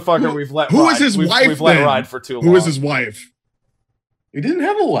one motherfucker we've let Who ride. was his wife? We've let ride for too long. Who was his wife? He didn't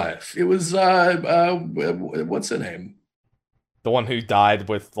have a wife. It was what's her name? The one who died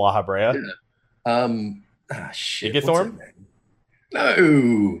with La Habrea? Yeah. Shit. Igithorm?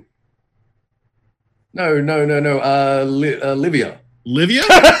 No. Livia. Livia?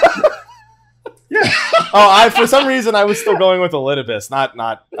 Yeah. For some reason I was still going with Elidibus. Not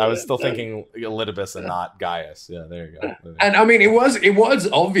I was still thinking Elidibus and not Gaius. Yeah, there you go. And I mean, it was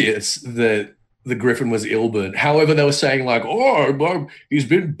obvious that the Griffin was Ilbert. However, they were saying like, he's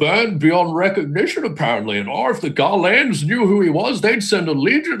been burned beyond recognition apparently, and if the Garlands knew who he was, they'd send a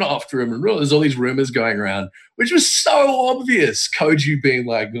legion after him. And really, there's all these rumors going around, which was so obvious. Koji being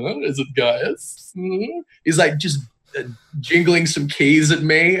like, is it Gaius? He's like just jingling some keys at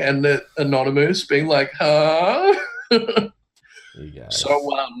me, and the Anonymous being like, huh?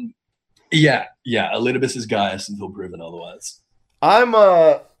 So Elidibus is Gaius until proven otherwise.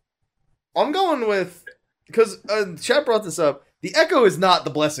 I'm going with, because chat brought this up, the Echo is not the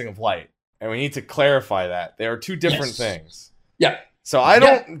Blessing of Light, and we need to clarify that. They are two different things. Yeah. So I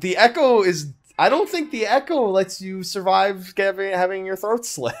don't think the Echo lets you survive having your throat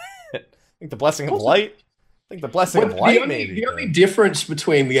slit. I think the Blessing of Light, maybe. The only difference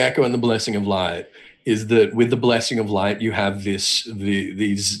between the Echo and the Blessing of Light is that with the Blessing of Light, you have these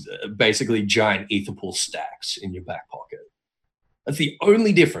basically giant ether pool stacks in your back pocket. That's the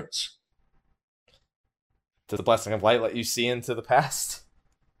only difference. Does the Blessing of Light let you see into the past?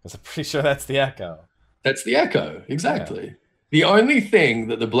 Because I'm pretty sure that's the Echo. That's the Echo, exactly. Yeah. The only thing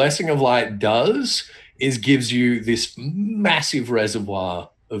that the Blessing of Light does is gives you this massive reservoir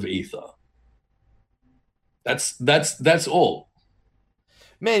of ether. That's all.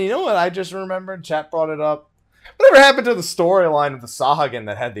 Man, you know what I just remembered? Chat brought it up. Whatever happened to the storyline of the Sahagin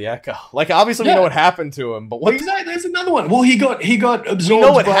that had the Echo? Like, obviously we know what happened to him, but what? Exactly, there's another one. Well, he got absorbed. We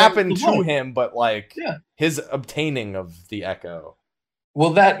know what by happened the to light. him, but like his obtaining of the Echo.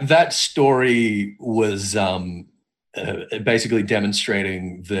 Well, that story was basically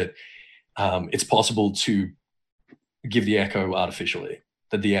demonstrating that it's possible to give the Echo artificially.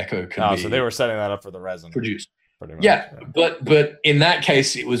 That the Echo can be. So they were setting that up for the resin produced. Pretty much, yeah, but in that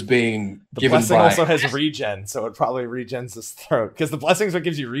case, it was being the given blessing by. also has regen, so it probably regens his throat because the blessing is what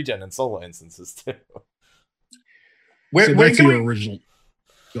gives you regen in solo instances too. So back to your original.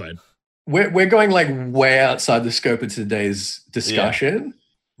 Go ahead. We're going like way outside the scope of today's discussion,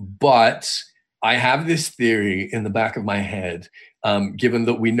 but I have this theory in the back of my head. Given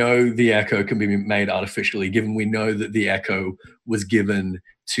that we know the Echo can be made artificially, given we know that the Echo was given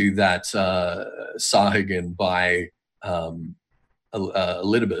to that Sahagin by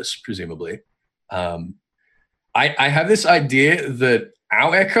Elidibus, presumably, I have this idea that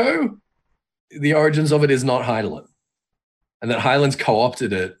our Echo, the origins of it is not Hydaelyn, and that Hydaelyn's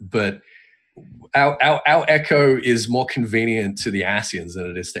co-opted it, but our Echo is more convenient to the Ascians than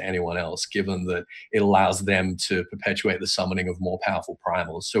it is to anyone else, given that it allows them to perpetuate the summoning of more powerful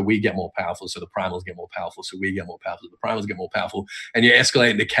primals. So we get more powerful, so the primals get more powerful, so we get more powerful, so the primals get more powerful, and you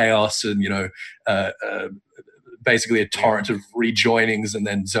escalate into chaos and, basically a torrent of rejoinings and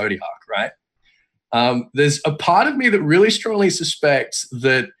then Zodiac, right? There's a part of me that really strongly suspects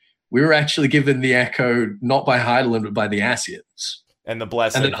that we were actually given the Echo not by Hydaelyn, but by the Ascians. And the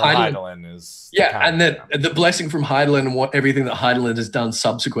blessing from Hydaelyn is... and that the blessing from Hydaelyn and everything that Hydaelyn has done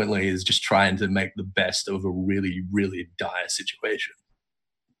subsequently is just trying to make the best of a really, really dire situation.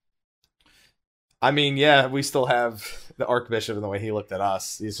 I mean, yeah, we still have the Archbishop and the way he looked at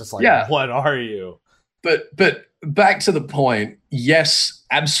us. He's just like, what are you? But back to the point, yes,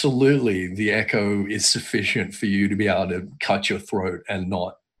 absolutely, the Echo is sufficient for you to be able to cut your throat and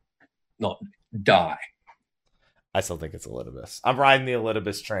not die. I still think it's Elidibus. I'm riding the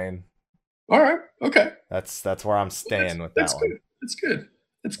Elidibus train. All right. Okay. That's where I'm staying with that one.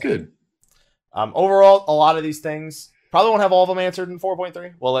 That's good. Overall, a lot of these things probably won't have all of them answered in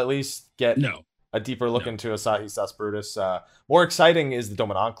 4.3. We'll at least get a deeper look into Asahi Sus Brutus. More exciting is the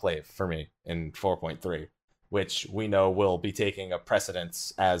Doman Enclave for me in 4.3, which we know will be taking a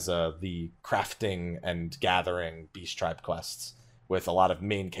precedence as the crafting and gathering Beast Tribe quests, with a lot of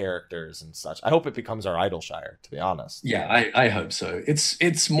main characters and such. I hope it becomes our Idleshire, to be honest. Yeah, I hope so.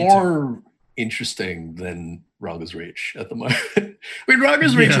 It's more interesting than Rhalgr's Reach at the moment. I mean,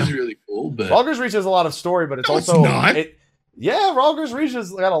 Rhalgr's Reach is really cool, but Rhalgr's Reach has a lot of story, but it's also not. Rhalgr's Reach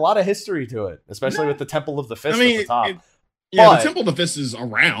has got a lot of history to it, especially with the Temple of the Fist at the top. The Temple of the Fist is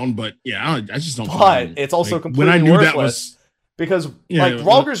around, but I just don't. But it's also completely when I knew worthless. That was, because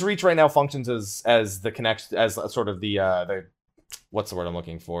Rhalgr's Reach right now functions as the connection, as sort of the what's the word I'm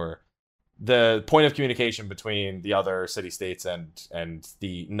looking for? The point of communication between the other city-states and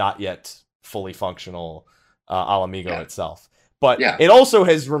the not yet fully functional Ala Mhigo itself. But it also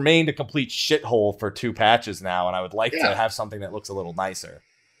has remained a complete shithole for 2 patches now, and I would like to have something that looks a little nicer.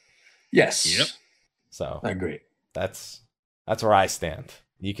 Yes. Yep. So I agree. That's where I stand.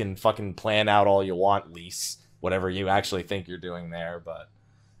 You can fucking plan out all you want, Lise, whatever you actually think you're doing there, but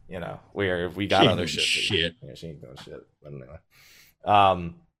we got other shit. Yeah, she ain't doing shit. But anyway.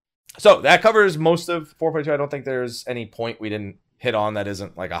 So that covers most of 4.2. I don't think there's any point we didn't hit on that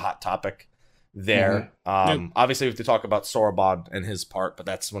isn't like a hot topic there. Obviously we have to talk about Sorobod and his part, but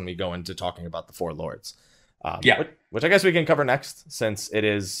that's when we go into talking about the 4 lords. Which I guess we can cover next, since it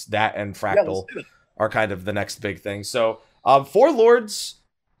is that and Fractal are kind of the next big thing. So 4 lords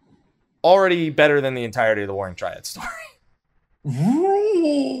already better than the entirety of the Warring Triad story. I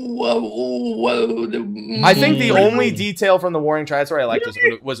think the only detail from the Warring Triad story I liked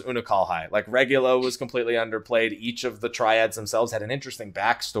was Unakalhai. Like, Regulo was completely underplayed. Each of the Triads themselves had an interesting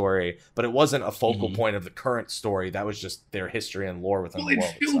backstory, but it wasn't a focal point of the current story. That was just their history and lore within the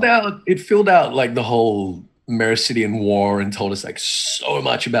world. It filled out like the whole Mercidian War and told us like so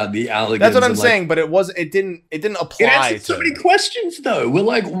much about the Alligans. That's what I'm saying, but it didn't apply. It answered so many questions though. We're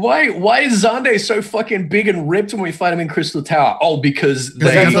like, why is Xande so fucking big and ripped when we fight him in Crystal Tower? Oh, because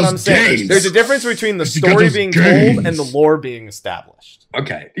that's what I'm saying. There's a difference between the story being told and the lore being established.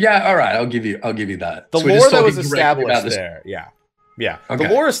 Okay. Yeah, all right, I'll give you that. The lore that was established there. Yeah. Okay.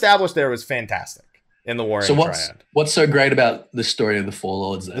 The lore established there was fantastic. In the Warring Triad. What's so great about the story of the 4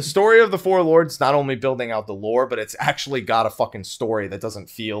 lords then? The story of the 4 lords not only building out the lore, but it's actually got a fucking story that doesn't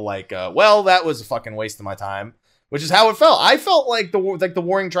feel like, that was a fucking waste of my time. Which is how it felt. I felt like the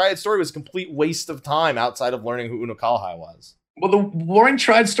Warring Triad story was a complete waste of time outside of learning who Unakalhai was. Well, the Warring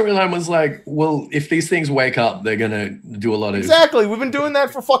Tribe storyline was like, well, if these things wake up, they're gonna do a lot of Exactly. We've been doing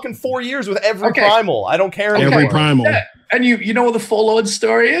that for fucking 4 years with every Okay. primal. I don't care anymore. Every primal. Yeah. And you know what the Four Lords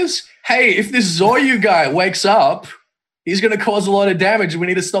story is? Hey, if this Zoryu guy wakes up, he's gonna cause a lot of damage. We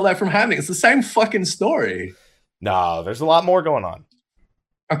need to stop that from happening. It's the same fucking story. No, there's a lot more going on.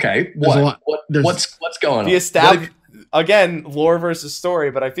 Okay, There's a lot- what's going The on? established again, lore versus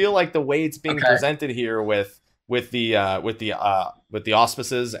story, but I feel like the way it's being Okay. presented here with the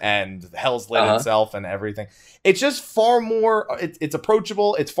auspices and Hell's Lit Uh-huh. itself and everything, it's just far more. It's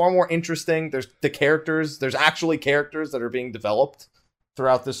approachable. It's far more interesting. There's the characters. There's actually characters that are being developed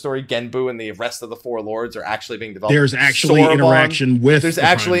throughout this story. Genbu and the rest of the Four Lords are actually being developed. There's actually Soroban, interaction with. There's the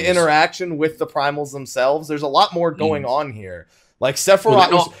actually primals. interaction with the primals themselves. There's a lot more going on here. Like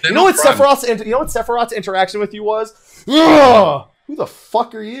Sephiroth, Well, they're you know not what Sephiroth's interaction with you was? Ugh, who the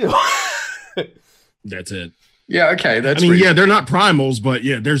fuck are you? That's it. Yeah, okay, that's I mean, reasonable. yeah, they're not primals, but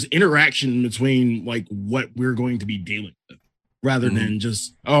yeah, there's interaction between like what we're going to be dealing with, rather Mhm. than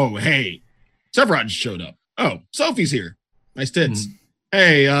just, oh, hey, Sephiroth just showed up. Oh, Sophie's here. Nice tits.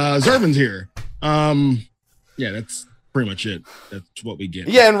 Hey, Zervan's here. Yeah, that's pretty much it. That's what we get.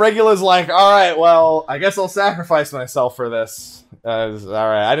 Yeah, and Regula's like, all right, well, I guess I'll sacrifice myself for this. All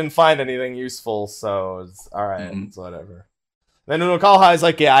right, I didn't find anything useful, so it's all right, Mhm. it's whatever. Then Unokalha is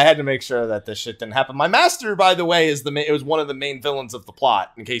like, yeah, I had to make sure that this shit didn't happen. My master, by the way, it was one of the main villains of the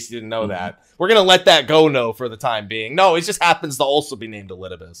plot, in case you didn't know that. We're going to let that go, no, for the time being. No, it just happens to also be named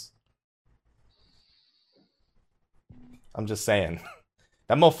Elidibus. I'm just saying.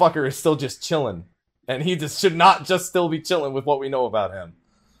 That motherfucker is still just chilling. And he just should not just still be chilling with what we know about him.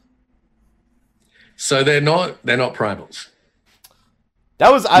 So they're not primals.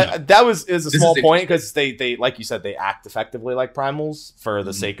 That was a This small is point because they like you said, they act effectively like primals for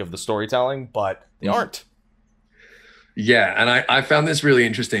the Mhm. sake of the storytelling, but they Mhm. aren't. Yeah, and I found this really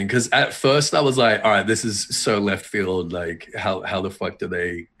interesting because at first I was like, all right, this is so left field. Like, how the fuck do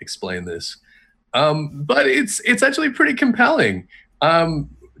they explain this? But it's actually pretty compelling.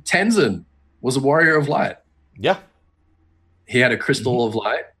 Tenzin was a warrior of light. Yeah. He had a crystal of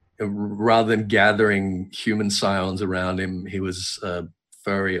light. Rather than gathering human scions around him, he was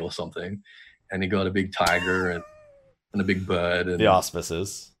furry or something, and he got a big tiger and a big bird and The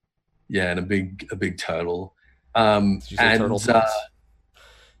auspices. yeah, and a big turtle. Did you say And turtle nuts?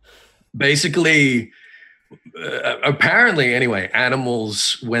 basically, apparently, anyway,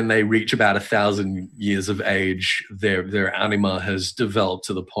 animals when they reach about 1,000 years of age, their anima has developed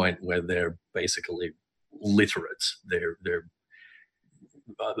to the point where they're basically literate.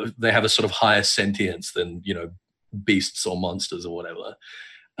 They have a sort of higher sentience than beasts or monsters or whatever.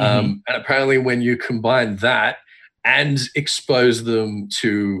 And apparently, when you combine that and expose them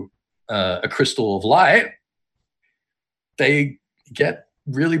to a crystal of light, they get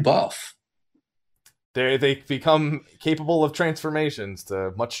really buff. They become capable of transformations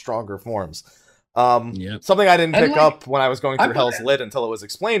to much stronger forms. Yep. Something I didn't And, pick like, up when I was going through I'm- Hell's Lit until it was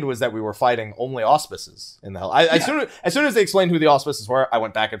explained was that we were fighting only auspices in the Hell. As soon as they explained who the auspices were, I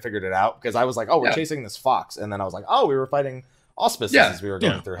went back and figured it out because I was like, oh, we're Yeah. chasing this fox, and then I was like, oh, we were fighting auspices Yeah. as we were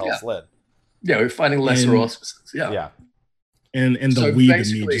going Yeah. through Hell's Lit. Yeah, we're finding lesser And- auspices. Yeah. Yeah. And the So weed in me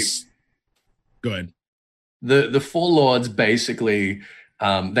basically- just go ahead. The Four Lords basically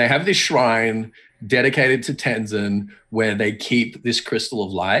they have this shrine dedicated to Tenzin where they keep this crystal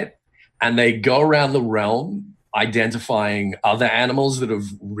of light, and they go around the realm identifying other animals that have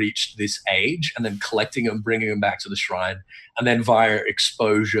reached this age and then collecting them, bringing them back to the shrine, and then via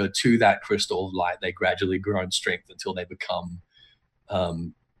exposure to that crystal of light, they gradually grow in strength until they become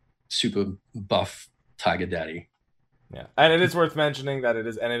super buff Tiger Daddy. Yeah, and it is worth mentioning that it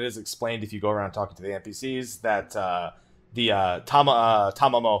is explained if you go around talking to the NPCs that the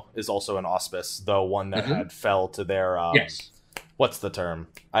Tamamo is also an auspice, though one that Mhm. had fell to their Yes. what's the term?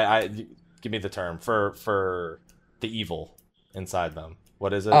 I give me the term for the evil inside them.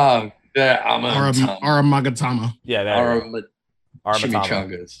 What is it? The Aramagatama. Yeah, there you go. Aramatama.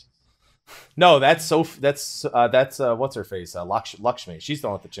 Chimichangas. No, that's what's her face? Lakshmi. She's the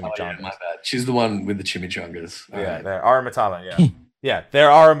one with the Oh, yeah, chimichangas. my bad. She's the one with the chimichangas. Yeah, there Aramatama. Yeah, yeah, there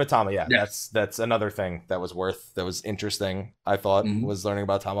Aramatama. Yeah, Yeah. that's another thing that was interesting. I thought Mhm. was learning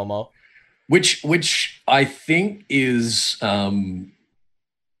about Tamamo. Which I think is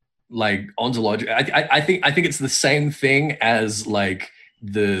like ontological. I think it's the same thing as like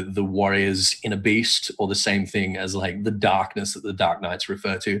the warriors in a beast, or the same thing as like the darkness that the Dark Knights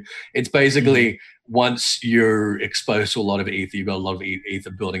refer to. It's basically once you're exposed to a lot of ether, you've got a lot of ether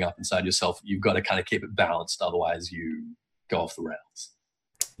building up inside yourself. You've got to kind of keep it balanced, otherwise you go off the rails.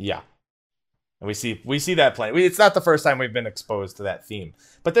 Yeah. And we see that playing. It's not the first time we've been exposed to that theme,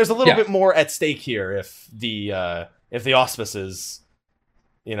 but there's a little bit more at stake here if the auspices,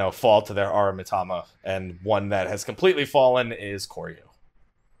 fall to their Aramitama, and one that has completely fallen is Koryu.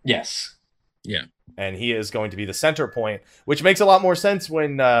 Yes. Yeah. And he is going to be the center point, which makes a lot more sense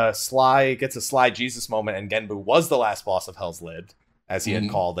when Sly gets a Sly Jesus moment, and Genbu was the last boss of Hell's Lid, as he had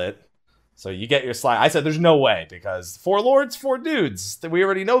called it. So you get your Sly. I said there's no way, because 4 lords, 4 dudes. We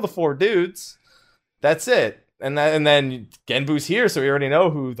already know the 4 dudes. That's it. And then Genbu's here, so we already know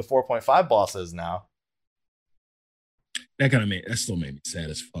who the 4.5 boss is now. That still made me sad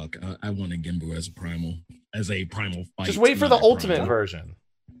as fuck. I wanted Genbu as a primal fight. Just wait for the ultimate version.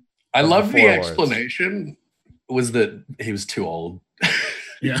 I love the explanation was that he was too old.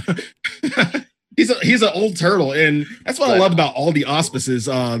 Yeah. He's an old turtle, and that's what I love about all the auspices,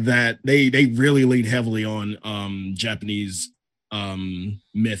 that they really lean heavily on Japanese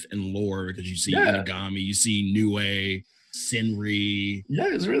myth and lore, because you see Inagami, you see Nue, Senri. Yeah,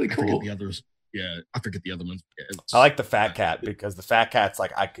 it's really cool. I forget the others. Yeah, I forget the other ones. I like the fat cat, because the fat cat's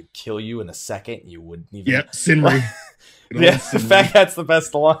like, I could kill you in a second. You wouldn't even. Yep, Senri. Yeah, the fat cat's the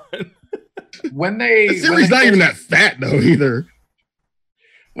best one. Senri's not even that fat though either.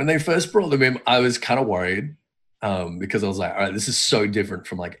 When they first brought them in, I was kind of worried, because I was like, all right, this is so different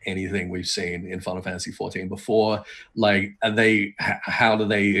from like anything we've seen in Final Fantasy 14 before. Like, how do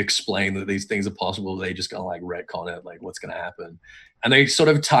they explain that these things are possible? Are they just gonna like retcon it? Like, what's gonna happen? And they sort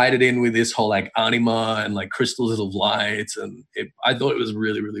of tied it in with this whole like anima and like crystals of light, and I thought it was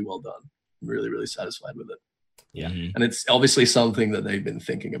really, really well done. I'm really, really satisfied with it. Yeah, and it's obviously something that they've been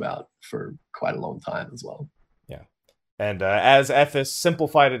thinking about for quite a long time as well. Yeah. And as Ethis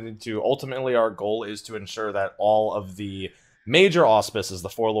simplified it into, ultimately our goal is to ensure that all of the major auspices, the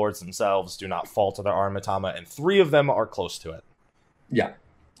 4 lords themselves, do not fall to their Aramitama, and 3 of them are close to it. Yeah.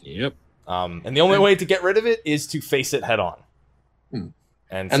 Yep. And the only way to get rid of it is to face it head on.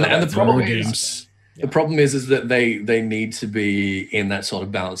 And the problem is, the problem is that they need to be in that sort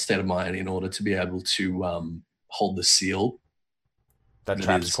of balanced state of mind in order to be able to hold the seal that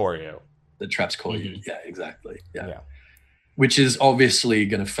traps Koryu. That traps Koryu. Yeah, exactly. Yeah. Which is obviously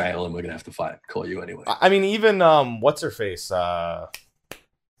going to fail, and we're going to have to fight Koryu anyway. I mean, even what's her face? God,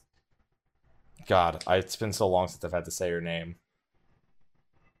 it's been so long since I've had to say her name.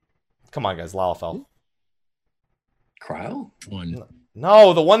 Come on, guys, Lalafell. Krile?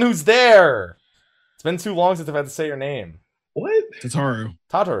 No, the one who's there. It's been too long since I've had to say your name. What?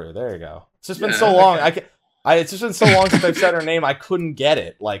 Tataru. There you go. It's just been so long. It's just been so long since I've said her name. I couldn't get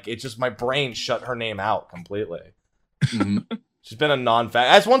it. Like, it just, my brain shut her name out completely. She's been a non-fact.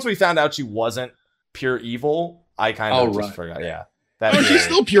 As once we found out she wasn't pure evil, I kind of just forgot. Yeah. She's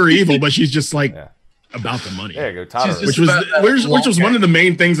still pure evil, but she's just like about the money. There you go, Tataru. Which was one of the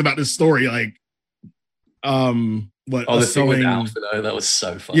main things about this story. Like, the thing with Alphinaud, that was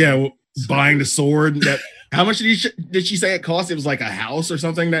so fun. Yeah, buying the sword. How much did she say it cost? It was like a house or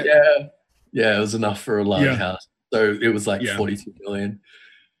something. Yeah, it was enough for a large house. So it was like 42 million.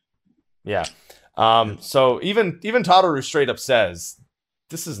 Yeah. So even Tataru straight up says,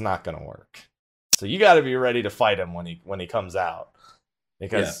 this is not going to work. So you got to be ready to fight him when he comes out,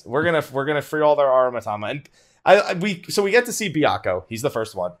 because we're gonna free all their Aramitama, and we get to see Byakko. He's the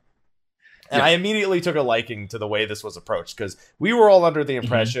first one, and I immediately took a liking to the way this was approached, because we were all under the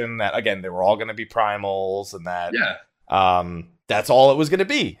impression that, again, they were all going to be primals, and that that's all it was going to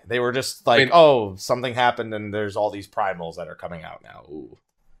be. They were just like, something happened, and there's all these primals that are coming out now. Ooh.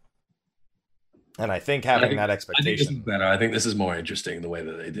 And I think having that expectation, I think this is better. I think this is more interesting the way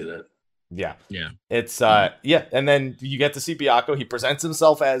that they did it. Yeah. It's and then you get to see Byakko. He presents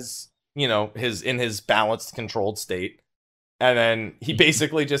himself as, in his balanced, controlled state, and then he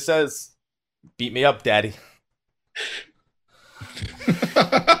basically just says, "Beat me up, daddy."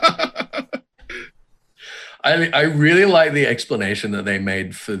 I really like the explanation that they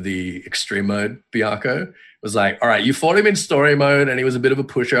made for the extreme mode Byakko. It was like, all right, you fought him in story mode and he was a bit of a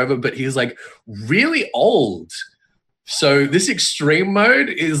pushover, but he's like really old. So this extreme mode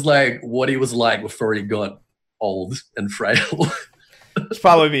is like what he was like before he got old and frail. It's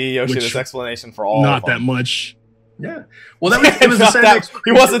probably be Yoshida's explanation for all. Not that much. Yeah. Well, it was the same.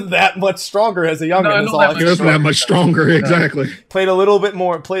 He wasn't that much stronger as a youngin. He wasn't that much stronger. Exactly. Played a little bit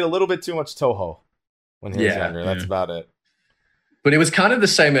too much Toho when he was younger. That's about it. But it was kind of the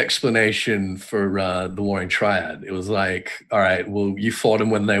same explanation for the Warring Triad. It was like, all right, well, you fought them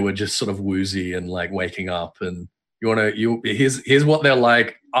when they were just sort of woozy and like waking up, and here's what they're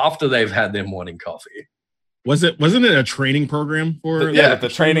like after they've had their morning coffee. Wasn't it a training program for? The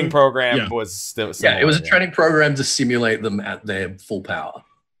training program was. It was a training program to simulate them at their full power.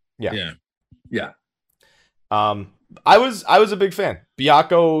 Yeah. Yeah. I was a big fan.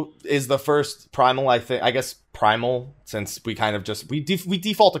 Byakko is the first primal, I think. I guess primal, since we kind of just we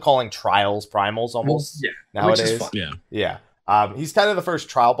default to calling trials primals almost nowadays. Which is fun. Yeah. He's kind of the first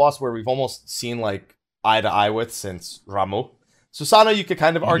trial boss where we've almost seen like eye to eye with since Ramuh. Susano you could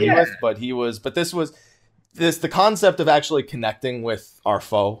kind of argue with, but the concept of actually connecting with our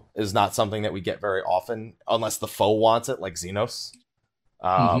foe is not something that we get very often, unless the foe wants it, like Xenos.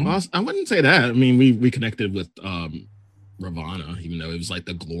 I wouldn't say that. I mean, we connected with Ravana, even though it was like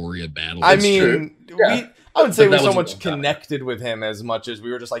the glory of battle. I mean, I would say we so much connected with him as much as we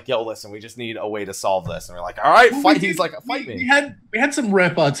were just like, yo, listen, we just need a way to solve this. And we're like, all right, fight. He's like, fight me. We had some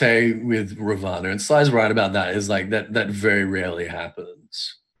repartee with Ravana, and Sly's right about that. Is like that very rarely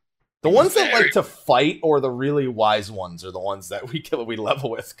happens. The ones that like to fight, or the really wise ones, are the ones that we level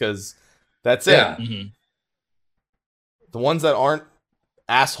with, because that's it. Yeah. The ones that aren't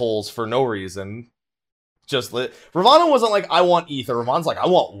assholes for no reason. Ravana wasn't like, I want ether. Ravana's like, I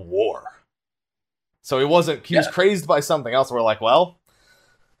want war. So he was crazed by something else. We're like, well,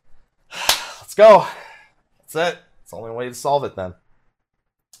 let's go. That's it. It's the only way to solve it then.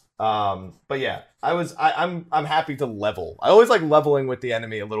 But yeah, I'm happy to level. I always like leveling with the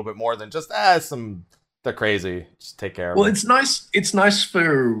enemy a little bit more than just they're crazy. Just take care of them. Well, it's nice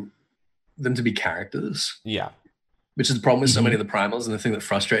for them to be characters. Yeah. Which is the problem with so many of the primals, and the thing that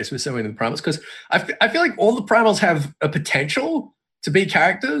frustrates me with so many of the primals, because I feel like all the primals have a potential to be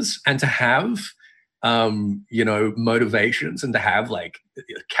characters and to have, motivations, and to have like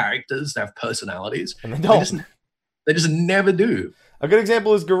characters, to have personalities. And they don't. They just never do. A good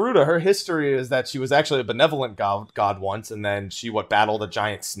example is Garuda. Her history is that she was actually a benevolent god once, and then she battled a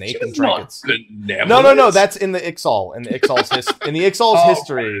giant snake and drank its. No. That's in the Ixal. In the Ixal's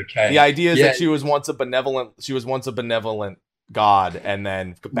history, the idea is that she was once a benevolent god, and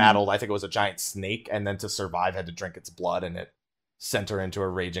then battled. I think it was a giant snake, and then to survive had to drink its blood, and it sent her into a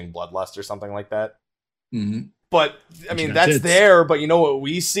raging bloodlust or something like that. Mm-hmm. But I mean, that's there. But you know what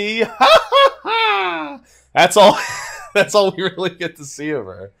we see? That's all. That's all we really get to see of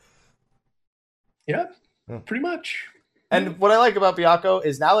her. Yeah, pretty much. And what I like about Byakko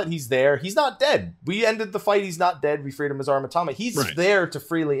is now that he's there, he's not dead. We ended the fight. He's not dead. We freed him as Armatama. He's there to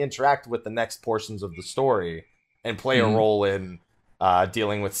freely interact with the next portions of the story and play a role in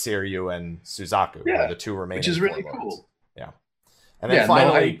dealing with Seiryu and Suzaku, the two remaining. Which is really cool. Yeah. And then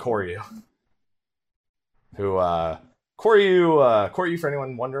finally, Koryu. Who, Koryu, for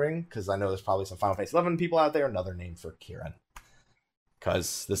anyone wondering, because I know there's probably some Final Fantasy 11 people out there, another name for Kiran.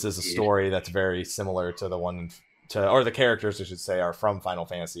 Because this is a story that's very similar to the one, or the characters, I should say, are from Final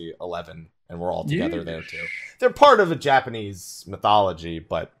Fantasy 11, and we're all together there too. They're part of a Japanese mythology,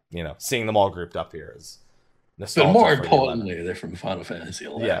 but, seeing them all grouped up here is nostalgia. But more importantly, they're from Final Fantasy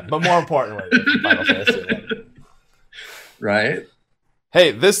 11. Yeah, but more importantly, they're from Final Fantasy 11. Right?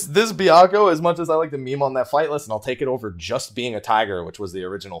 Hey, this Byakko, as much as I like to meme on that fight list, and I'll take it over just being a tiger, which was the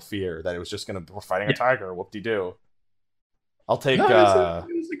original fear, that it was just we're fighting a tiger, whoop-de-doo. I'll take... it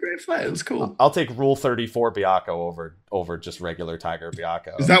was a great fight. It was cool. I'll take Rule 34 Byakko over just regular tiger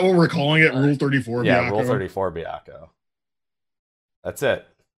Byakko. Is that what we're calling it? Rule 34 Byakko? Yeah, Rule 34 Byakko. That's it.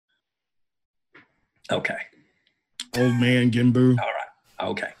 Okay. Old man Genbu. All right.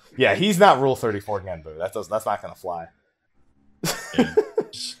 Okay. Yeah, he's not Rule 34 Genbu. That's not going to fly. Yeah.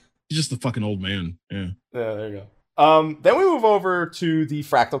 He's just a fucking old man. Yeah. Yeah, there you go. Then we move over to the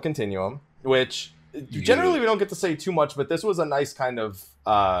Fractal Continuum, which generally we don't get to say too much, but this was a nice kind of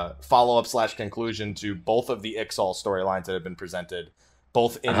follow-up / conclusion to both of the Ixal storylines that have been presented,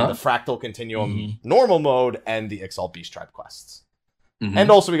 both in the Fractal Continuum normal mode and the Ixal Beast Tribe quests. And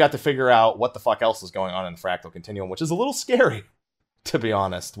also we got to figure out what the fuck else is going on in the Fractal Continuum, which is a little scary, to be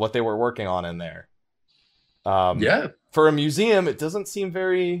honest, what they were working on in there. For a museum, it doesn't seem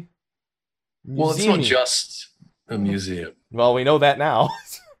very well, it's not just a museum. Well, we know that now.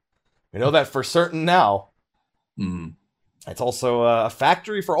 We know that for certain now. It's also a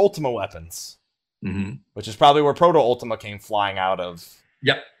factory for Ultima weapons, which is probably where Proto Ultima came flying out of.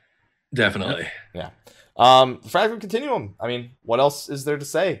 Yep, definitely. Yeah. The Fractal Continuum. I mean, what else is there to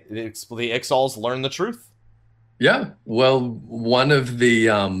say? The Ixals learn the truth. Yeah. Well, one of the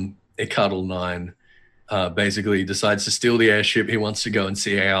Icadal 9 basically decides to steal the airship. He wants to go and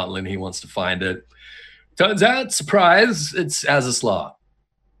see Outland. He wants to find it. Turns out, surprise, it's Azazla.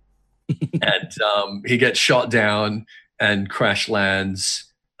 And he gets shot down and crash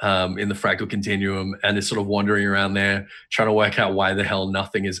lands in the Fractal Continuum and is sort of wandering around there trying to work out why the hell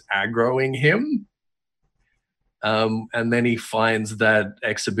nothing is aggroing him. And then he finds that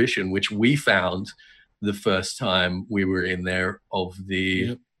exhibition, which we found the first time we were in there, of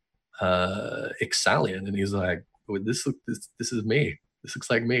the Ixalian, and he's like, this is me. This looks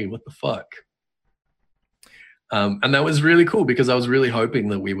like me. What the fuck? And that was really cool because I was really hoping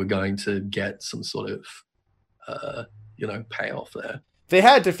that we were going to get some sort of, payoff there. They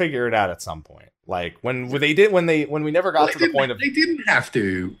had to figure it out at some point. Like when we never got to the point of, they didn't have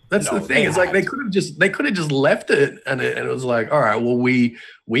to. That's the thing. It's like they could have just left it, and it was like, all right, well, we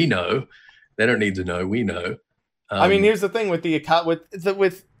know. They don't need to know. We know. I mean, here's the thing with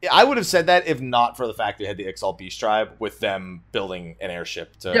I would have said that if not for the fact they had the Ixal Beast Tribe with them building an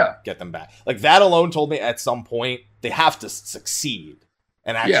airship to get them back. Like that alone told me at some point they have to succeed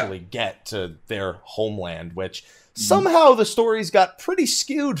and actually get to their homeland, which somehow the stories got pretty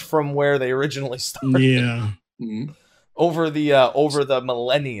skewed from where they originally started. Yeah. Over the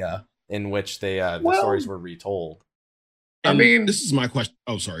millennia in which the stories were retold. I mean, this is my question.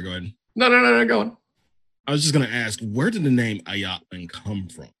 Oh, sorry. Go ahead. No, go on. I was just going to ask, where did the name Ayatlan come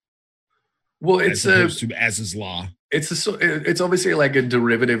from? Well, it's Aziz's Law. It's obviously like a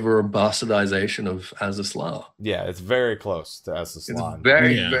derivative or a bastardization of Aziz's Law. Yeah, it's very close to Aziz's Law. It's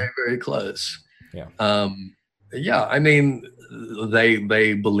very, very, very close. Yeah. I mean,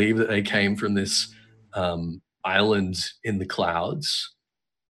 they believe that they came from this island in the clouds,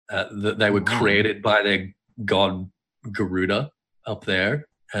 that they were created by their god Garuda up there,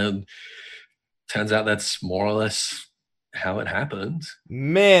 and turns out that's more or less how it happened.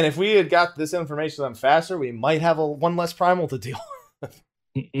 Man, if we had got this information to them faster, we might have one less primal to deal with.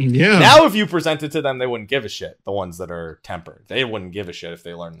 Yeah. Now, if you present it to them, they wouldn't give a shit. The ones that are tempered, they wouldn't give a shit if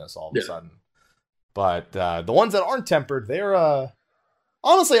they learned this all of a sudden. But the ones that aren't tempered, they're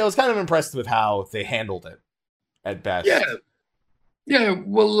honestly, I was kind of impressed with how they handled it at best. Yeah.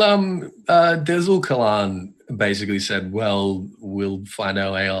 Well, Dezul Kalan basically said, "Well, we'll find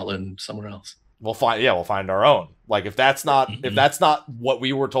our Ayatlan somewhere else. We'll find our own. Like if that's not what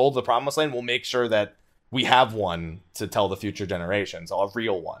we were told the Promised Land, we'll make sure that we have one to tell the future generations, a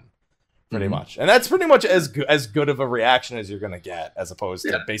real one." Pretty much. And that's pretty much as good of a reaction as you're going to get, as opposed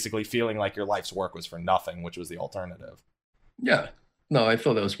to basically feeling like your life's work was for nothing, which was the alternative. Yeah. No, I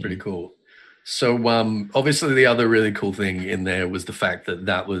thought that was pretty cool. So obviously the other really cool thing in there was the fact that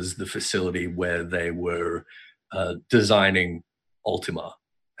that was the facility where they were designing Ultima.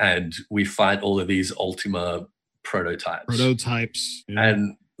 And we fight all of these Ultima prototypes. Yeah.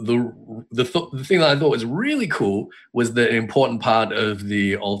 And the thing that I thought was really cool was that an important part of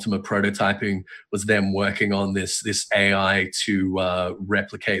the Ultima prototyping was them working on this AI to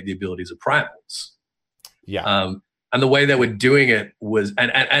replicate the abilities of primals. Yeah. And the way they were doing it was,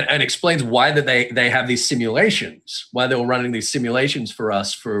 and explains why that they have these simulations, why they were running these simulations for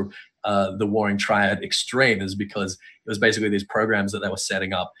us for the Warring Triad Extreme, is because it was basically these programs that they were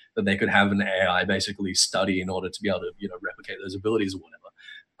setting up that they could have an AI basically study in order to be able to replicate those abilities or whatever.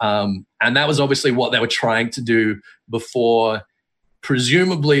 And that was obviously what they were trying to do before,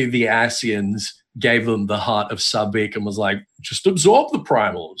 presumably, the Ascians gave them the heart of Sabik and was like, just absorb the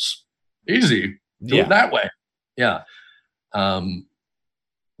primals. Easy. Do it that way. Yeah.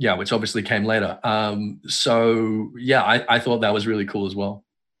 Which obviously came later. I thought that was really cool as well.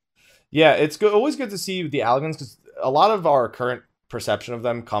 Yeah, it's always good to see the Allagans, because a lot of our current perception of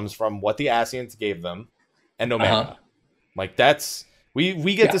them comes from what the Ascians gave them and Omega. Like that's...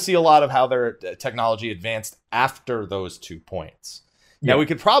 We get to see a lot of how their technology advanced after those 2 points. Now we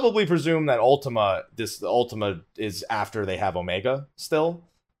could probably presume that Ultima is after they have Omega still,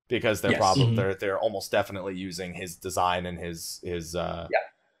 because they're they're almost definitely using his design and his I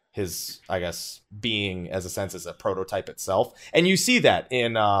guess being as a sense as a prototype itself. And you see that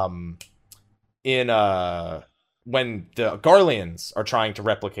in when the Garleans are trying to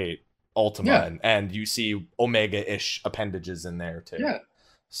replicate Ultima, and you see Omega-ish appendages in there too. Yeah.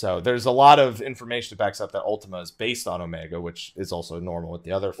 So there's a lot of information that backs up that Ultima is based on Omega, which is also normal with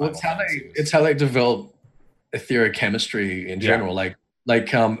the other. Well, it's how they develop etheric chemistry in general. Like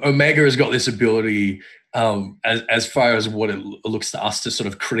Omega has got this ability, as far as what it looks to us, to sort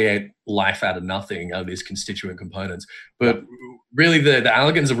of create life out of nothing, out of these constituent components. But really, the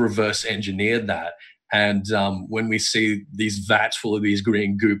Allagans have reverse engineered that. And when we see these vats full of these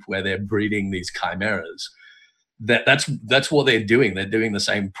green goop where they're breeding these chimeras, that's what they're doing. They're doing the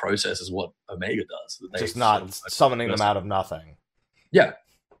same process as what Omega does. Just not summoning them out of nothing. Yeah.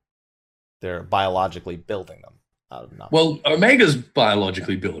 They're biologically building them out of nothing. Well, Omega's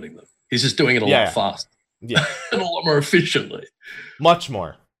biologically building them. He's just doing it a lot faster. Yeah. And a lot more efficiently. Much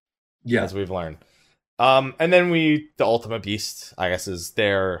more. Yeah. As we've learned. And then the Ultima Beast, I guess, is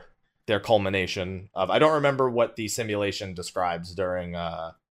their culmination of, I don't remember what the simulation describes during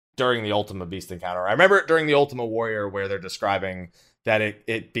the Ultima Beast encounter. I remember it during the Ultima Warrior, where they're describing that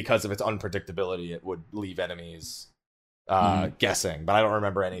it because of its unpredictability, it would leave enemies guessing. But I don't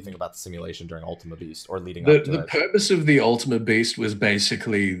remember anything about the simulation during Ultima Beast or leading up to The it. purpose of the Ultima Beast was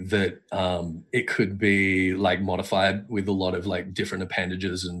basically that it could be like modified with a lot of like different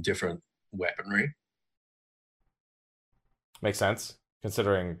appendages and different weaponry. Makes sense,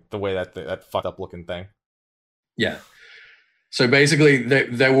 considering the way that fucked up looking thing. Yeah. So basically,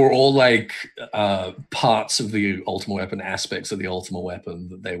 they were all like parts of the Ultima weapon, aspects of the Ultima weapon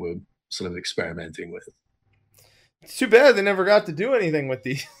that they were sort of experimenting with. It's too bad they never got to do anything with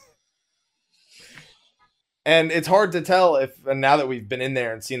these. And it's hard to tell if, and now that we've been in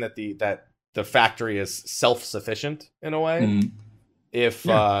there and seen that the factory is self-sufficient in a way, if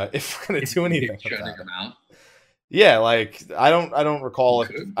we're gonna do anything with that. Them out. Yeah, like I don't recall.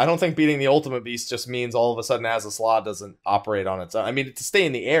 I don't think beating the Ultimate Beast just means all of a sudden Azaslaw doesn't operate on its own. I mean, to stay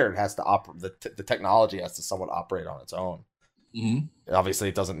in the air, it has to operate. The technology has to somewhat operate on its own. Mm-hmm. Obviously,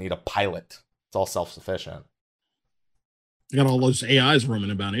 it doesn't need a pilot. It's all self-sufficient. You got all those AIs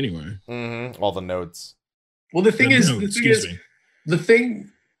roaming about anyway. Mm-hmm. All the nodes. Well, the thing is, the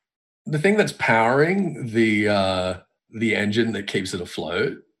thing that's powering the engine that keeps it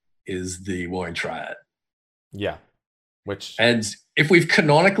afloat is the Warring Triad. Yeah. And if we've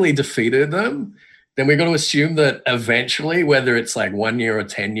canonically defeated them, then we've got to assume that eventually, whether it's like 1 year or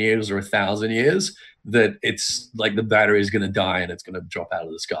 10 years or 1,000 years, that it's like the battery is going to die and it's going to drop out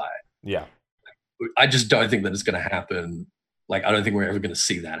of the sky. Yeah. I just don't think that it's going to happen. Like, I don't think we're ever going to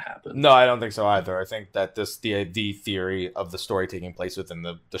see that happen. No, I don't think so either. I think that the theory of the story taking place within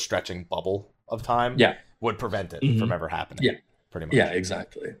the stretching bubble of time would prevent it from ever happening. Yeah. Pretty much. Yeah,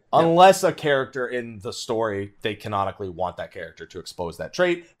 exactly. Unless a character in the story, they canonically want that character to expose that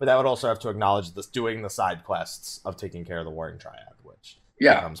trait, but that would also have to acknowledge this doing the side quests of taking care of the Warring Triad, which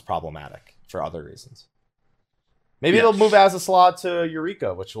becomes problematic for other reasons. Maybe they'll move Azaslaw to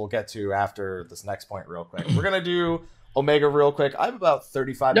Eureka, which we'll get to after this next point real quick. We're going to do Omega real quick. I have about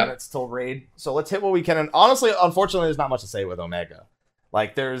 35 minutes till raid, so let's hit what we can. And honestly, unfortunately, there's not much to say with Omega.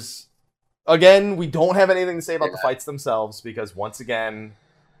 Like, again, we don't have anything to say about the fights themselves because, once again,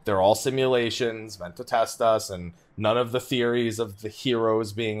 they're all simulations meant to test us, and none of the theories of the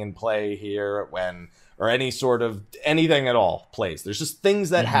heroes being in play here or any sort of anything at all plays. There's just things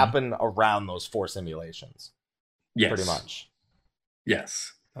that happen around those 4 simulations. Yes. Pretty much.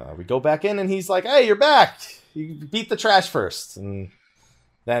 Yes. We go back in, and he's like, "Hey, you're back. You beat the trash first." And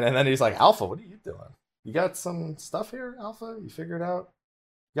then he's like, "Alpha, what are you doing? You got some stuff here, Alpha? You figured out?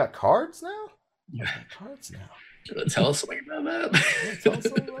 You got cards now? Yeah. Cards now. Tell us something about that. Tell us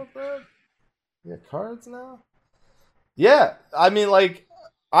something about that. You got cards now? Yeah, I mean, like,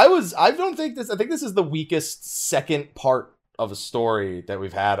 I think this is the weakest second part of a story that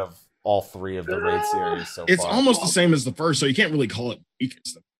we've had of all 3 of the raid series so far. It's almost the same as the first, so you can't really call it weak.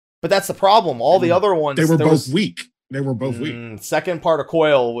 But that's the problem. All the other ones, they were both weak. They were both weak. Second part of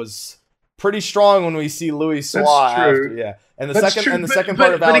Coil was pretty strong when we see Louis Swa after, and the second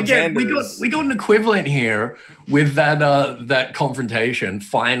part of Alexander. Again, we got an equivalent here with that confrontation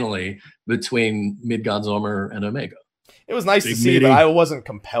finally between Midgardsormr and Omega. It was nice to see, but I wasn't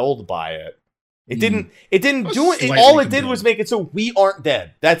compelled by it. It didn't do it. All it did was make it so we aren't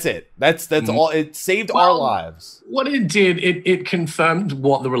dead. That's it. That's all. It saved our lives. What it did, it confirmed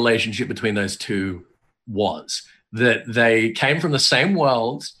what the relationship between those two was. That they came from the same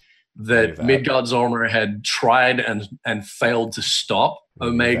world. That Midgardsormr had tried and failed to stop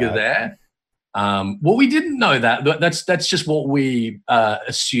Omega there. Well, we didn't know that. That's just what we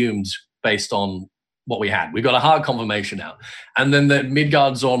assumed based on what we had. We got a hard confirmation now. And then that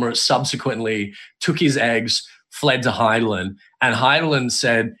Midgardsormr subsequently took his eggs, fled to Hydaelyn, and Hydaelyn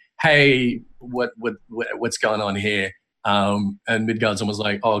said, "Hey, what's going on here?" And Midgardsormr was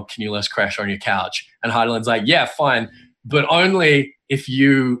like, "Oh, can you let's crash on your couch?" And Hydaelyn's like, "Yeah, fine, but only if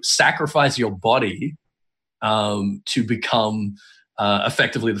you sacrifice your body to become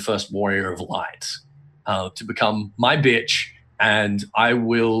effectively the first warrior of light, to become my bitch, and I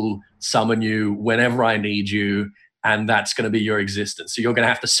will summon you whenever I need you, and that's going to be your existence. So you're going to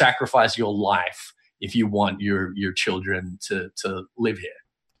have to sacrifice your life if you want your children to live here."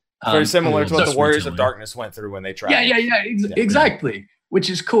 Very similar to what the Warriors of Darkness went through when they tried. Exactly. Which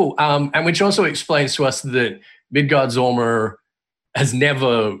is cool, and which also explains to us that Midgardsormr has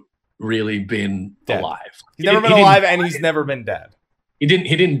never really been alive. He's never been alive, and he's never been dead. He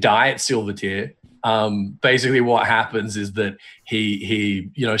didn't die at Silvertear. Basically, what happens is that he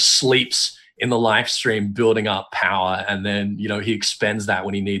sleeps in the life stream, building up power, and then he expends that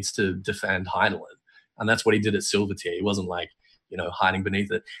when he needs to defend Hydaelyn, and that's what he did at Silvertear. He wasn't like you know, hiding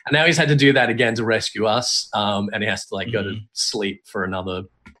beneath it. And now he's had to do that again to rescue us. And he has to like go to sleep for another,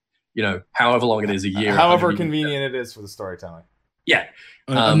 you know, however long it is, a year. However convenient it is for the storytelling. Yeah.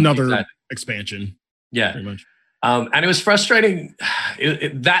 Another expansion. Yeah. Pretty much. And it was frustrating.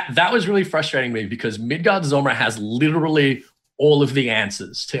 That was really frustrating me because Midgard Zormra has literally all of the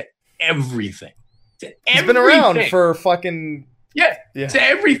answers to everything. He's been around for fucking to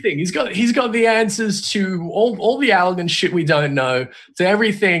everything. He's got the answers to all the Allagan shit we don't know, to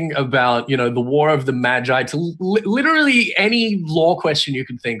everything about, you know, the War of the Magi, to literally any lore question you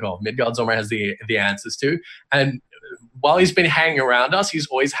can think of. Midgard Zormra has the answers to, and while he's been hanging around us, he's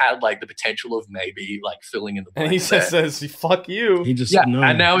always had like the potential of maybe like filling in the blank. And he just says, "Fuck you." He just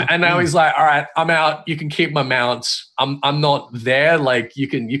and now he's like, "All right, I'm out. You can keep my mounts. I'm not there. Like you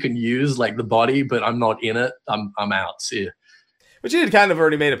can use like the body, but I'm not in it. I'm out. See ya." Which he had kind of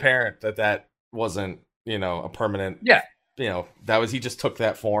already made apparent that wasn't, you know, a permanent. Yeah. You know, he just took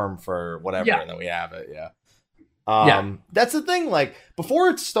that form for whatever, and then we have it. Yeah. That's the thing. Like before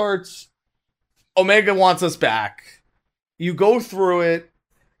it starts, Omega wants us back. You go through it.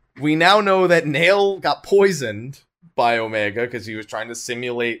 We now know that Nail got poisoned by Omega because he was trying to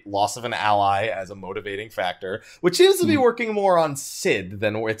simulate loss of an ally as a motivating factor, which seems to be working more on Sid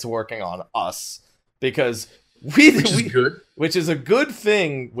than it's working on us, because which is a good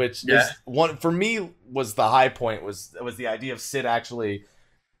thing. Which is one for me was the high point was the idea of Sid actually,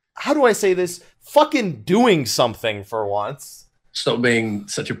 how do I say this, fucking doing something for once. Stop being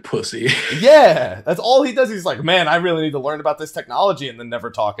such a pussy. Yeah, that's all he does. He's like, man, I really need to learn about this technology, and then never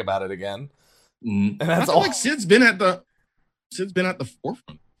talk about it again. And that's all. Like Sid's been at the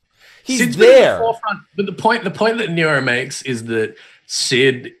forefront. Sid's there. At the forefront, but the point that Nero makes is that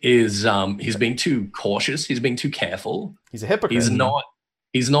Sid is he's being too cautious. He's being too careful. He's a hypocrite.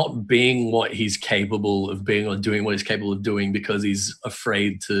 He's not being what he's capable of being or doing what he's capable of doing because he's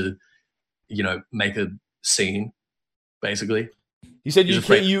afraid to, you know, make a scene, basically. You said you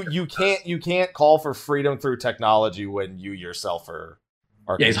can't call for freedom through technology when you yourself are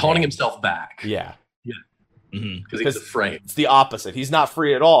he's holding himself back. Yeah. Because he's afraid. It's the opposite. He's not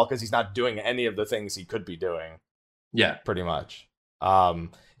free at all because he's not doing any of the things he could be doing. Yeah, pretty much.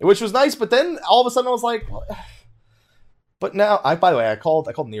 Which was nice, but then all of a sudden I was like, well, but now by the way, I called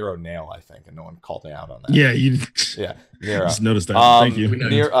Nero Nail, I think, and no one called me out on that. Yeah, Nero. Just noticed that. Thank you.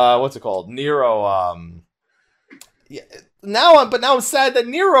 What's it called? Nero. Yeah. Now I'm sad that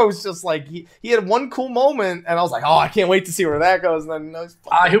Nero's just like he had one cool moment, and I was like, oh, I can't wait to see where that goes. And then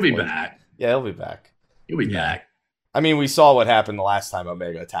he'll be back. Yeah, he'll be back. He'll be back. I mean, we saw what happened the last time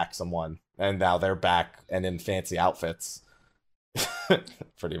Omega attacked someone, and now they're back and in fancy outfits.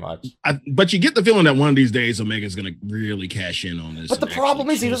 Pretty much. But you get the feeling that one of these days Omega's going to really cash in on this. But the problem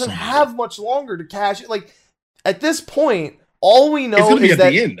is he doesn't have much longer to cash it. Like at this point, all we know is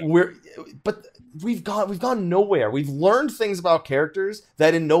that we've gone nowhere. We've learned things about characters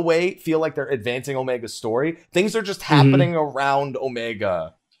that in no way feel like they're advancing Omega's story. Things are just happening around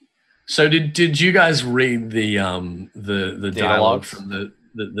Omega. So did you guys read the dialogue from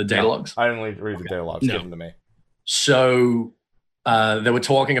the data logs? I didn't read the data logs. Give them to me. So they were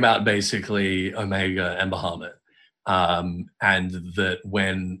talking about basically Omega and Bahamut. And that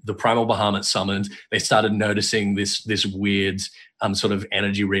when the Primal Bahamut summoned, they started noticing this weird sort of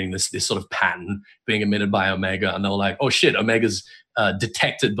energy reading, this sort of pattern being emitted by Omega, and they were like, "Oh shit, Omega's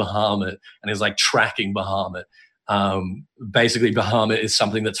detected Bahamut and is like tracking Bahamut." Basically, Bahamut is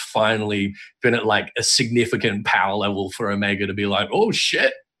something that's finally been at like a significant power level for Omega to be like, "Oh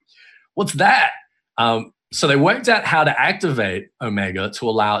shit, what's that?" So they worked out how to activate Omega to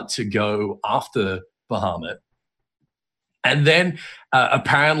allow it to go after Bahamut. And then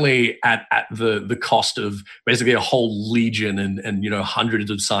apparently at the cost of basically a whole legion and you know,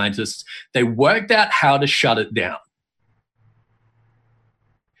 hundreds of scientists, they worked out how to shut it down.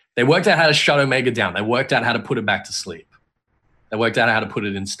 They worked out how to shut Omega down. They worked out how to put it back to sleep. They worked out how to put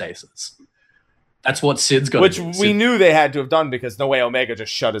it in stasis. That's what Sid's got. Which we knew they had to have done, because no way Omega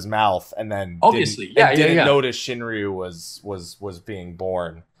just shut his mouth and then obviously didn't notice Shinryu was being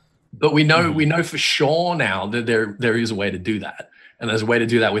born. But we know for sure now that there is a way to do that, and there's a way to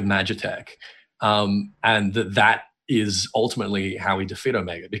do that with Magitech, and that is ultimately how we defeat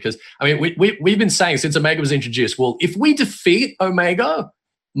Omega. Because I mean, we've been saying since Omega was introduced, well, if we defeat Omega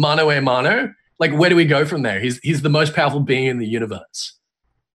mano a mano, like where do we go from there? He's the most powerful being in the universe.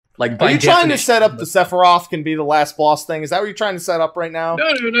 Like, are you trying to set up the Sephiroth can be the last boss thing? Is that what you're trying to set up right now?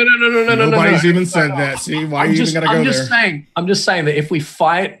 No. Nobody's even said that. See, why are you even gonna go there? I'm just saying that if we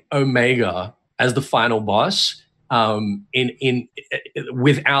fight Omega as the final boss, in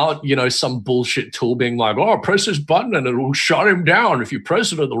without, you know, some bullshit tool being like, oh, press this button and it will shut him down if you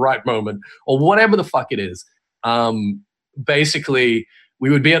press it at the right moment, or whatever the fuck it is. Basically, we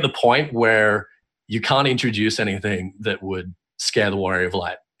would be at the point where you can't introduce anything that would scare the Warrior of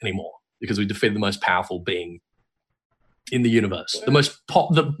Light anymore, because we defeated the most powerful being in the universe. The most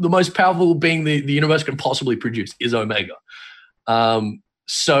powerful being the universe can possibly produce is Omega.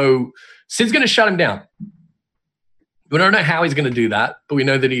 So Sid's going to shut him down. We don't know how he's going to do that, but we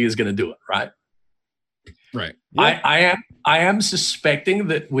know that he is going to do it, right? Right. Yeah. I am suspecting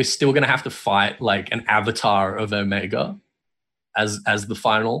that we're still going to have to fight like an avatar of Omega as the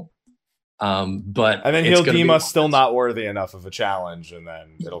final. But and then he'll deem us still not worthy enough of a challenge, and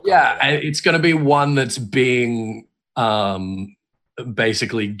then it'll come it's going to be one that's being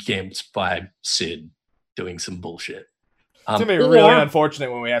basically gimped by Sid doing some bullshit. It's gonna be really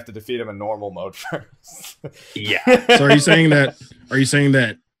unfortunate when we have to defeat him in normal mode first. Yeah. So are you saying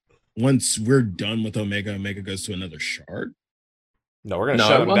that once we're done with Omega, Omega goes to another shard? No, we're gonna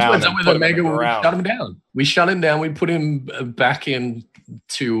shut him down. Once we're done with Omega, we shut him down. We shut him down. We put him back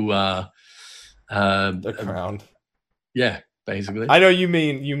into the ground. Yeah, basically. I know you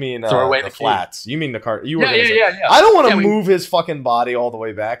mean throw away the flats. You mean the cart? Yeah. I don't want to move his fucking body all the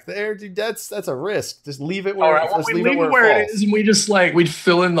way back there, dude. That's a risk. Just leave it where. We leave it where it is, and we just we'd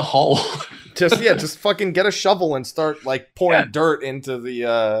fill in the hole. just fucking get a shovel and start like pouring dirt into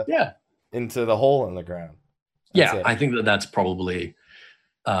the into the hole in the ground. That's it. I think that's probably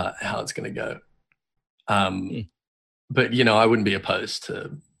how it's gonna go. But you know, I wouldn't be opposed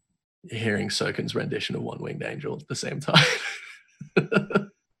to hearing Soken's rendition of One Winged Angel at the same time.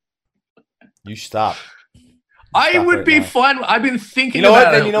 You stop. I would be fine. I've been thinking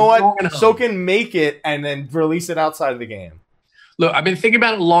about it. You know what? Soken make it and then release it outside of the game. Look, I've been thinking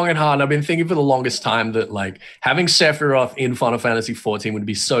about it long and hard. I've been thinking for the longest time that like having Sephiroth in Final Fantasy XIV would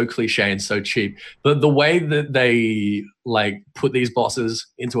be so cliche and so cheap. But the way that they like put these bosses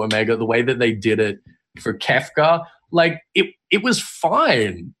into Omega, the way that they did it for Kefka, like it was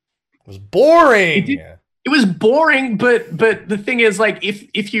fine. It was boring. It was boring, but the thing is, like,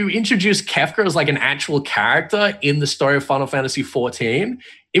 if you introduce Kefka as like an actual character in the story of Final Fantasy XIV,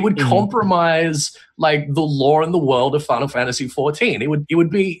 it would compromise like the lore and the world of Final Fantasy XIV. It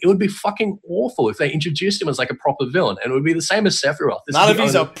would be fucking awful if they introduced him as like a proper villain, and it would be the same as Sephiroth. Not if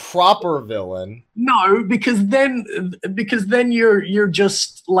he's a proper villain. No, because then you're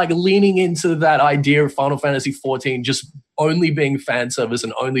just like leaning into that idea of Final Fantasy XIV just only being fan service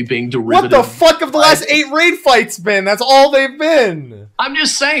and only being derivative. What the fuck have the last 8 raid fights been? That's all they've been. I'm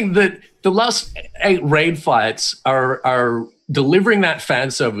just saying that the last 8 raid fights are delivering that fan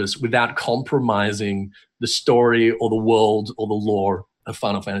service without compromising the story or the world or the lore of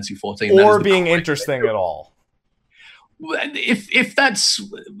Final Fantasy XIV. Or being interesting at all. If that's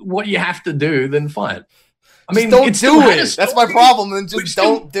what you have to do, then fine. I mean, don't do it. That's my problem. Then just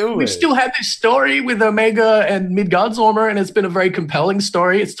don't do it. We've still had this story with Omega and Midgard's armor, and it's been a very compelling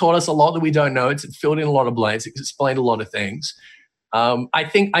story. It's taught us a lot that we don't know. It's filled in a lot of blanks. It's explained a lot of things. I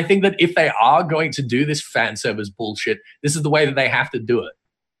think that if they are going to do this fan service bullshit, this is the way that they have to do it.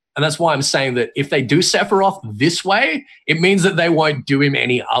 And that's why I'm saying that if they do Sephiroth this way, it means that they won't do him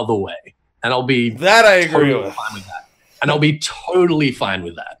any other way. And I'll be I agree with. Fine with that. And I'll be totally fine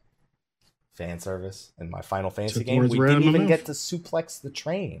with that. Fan service in my Final Fantasy game. We didn't even get to suplex the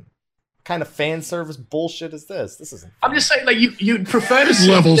train. What kind of fan service bullshit is this? This isn't. I'm just saying, like you'd prefer to see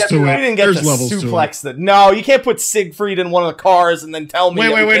levels to it. We didn't get to suplex the. No, you can't put Siegfried in one of the cars and then tell me.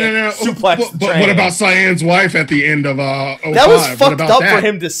 Wait, no. Suplex the train. What about Cyan's wife at the end of 05? That was fucked up for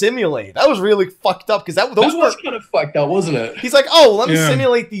him to simulate. That was really fucked up because those were kind of fucked up, wasn't it? He's like, oh, let me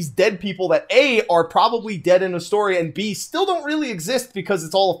simulate these dead people that A, are probably dead in a story, and B, still don't really exist because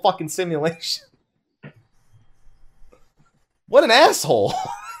it's all a fucking simulation. What an asshole.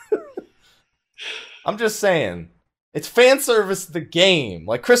 I'm just saying. It's fan service the game.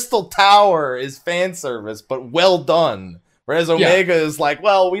 Like Crystal Tower is fan service, but well done. Whereas Omega is like,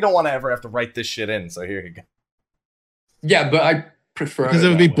 well, we don't want to ever have to write this shit in, so here you go. Yeah, but I prefer because it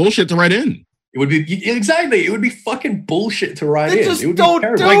would be bullshit to write in. It would be exactly. It would be fucking bullshit to write in. Just it would don't be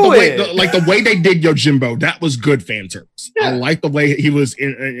do it. Like the way they did Yojimbo, that was good fan service. I like the way he was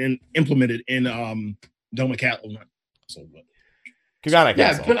implemented in Doma Cat. Kugane Yeah,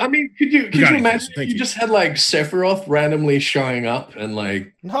 Castle. but I mean, could you Kugane imagine Castle, if thank you you. just had like Sephiroth randomly showing up and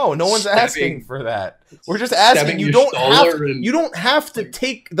like No one's stabbing- asking for that. We're just asking. stabbing You your don't have. shoulder and- You don't have to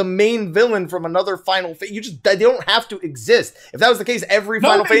take the main villain from another Final Fantasy. They don't have to exist. If that was the case, every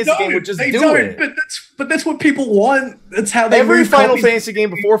Final they Fantasy game don't. would just They do don't, it. But that's what people want. That's how they Every move Final copies. Fantasy game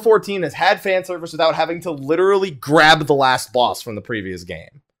before 14 has had fan service without having to literally grab the last boss from the previous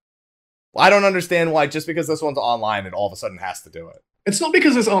game. I don't understand why just because this one's online, it all of a sudden has to do it. It's not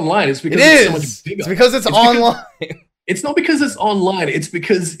because it's online. It's It because it's is. so much bigger. It's because it's because- online. It's not because it's online. It's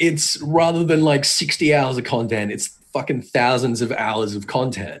because it's rather than like 60 hours of content, it's fucking thousands of hours of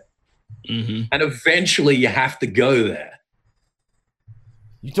content. Mm-hmm. And eventually you have to go there.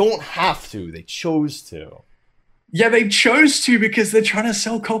 You don't have to. They chose to. Yeah, they chose to because they're trying to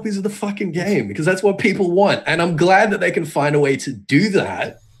sell copies of the fucking game because that's what people want. And I'm glad that they can find a way to do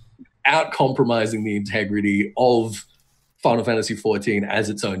that without compromising the integrity of Final Fantasy XIV as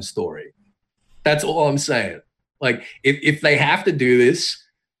its own story. That's all I'm saying. Like, if they have to do this,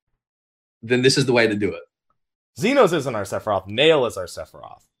 then this is the way to do it. Xenos isn't our Sephiroth. Nail is our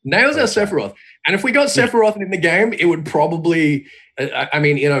Sephiroth. Nails our Okay. Sephiroth. And if we got Sephiroth in the game, it would probably, I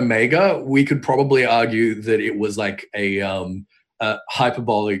mean, in Omega, we could probably argue that it was like a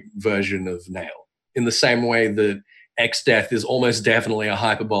hyperbolic version of Nail. In the same way that X-Death is almost definitely a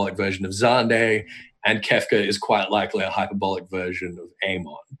hyperbolic version of Xande, and Kefka is quite likely a hyperbolic version of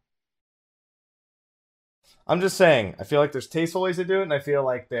Amon. I'm just saying, I feel like there's tasteful ways to do it, and I feel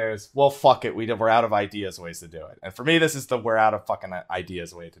like there's, well, fuck it, we're out of ideas ways to do it. And for me, this is the we're out of fucking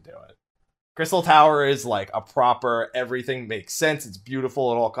ideas way to do it. Crystal Tower is like a proper, everything makes sense, it's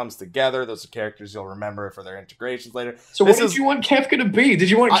beautiful, it all comes together. Those are characters you'll remember for their integrations later. So This what did you want Kefka to be? Did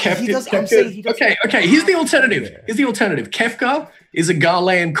you want Kefka? He does, I'm Kefka- saying he doesn't okay, here's the have to alternative. be there. Here's the alternative. Kefka is a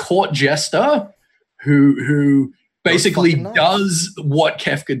Garlean court jester who basically fucking nice. does what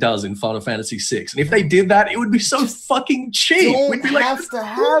Kefka does in Final Fantasy VI. And if they did that, it would be so fucking cheap. You We'd don't be like, have "This to is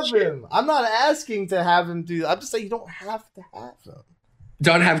have bullshit." him. I'm not asking to have him do that. I'm just saying you don't have to have him.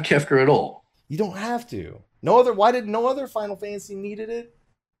 Don't have Kefka at all. You don't have to. Why did no other Final Fantasy needed it?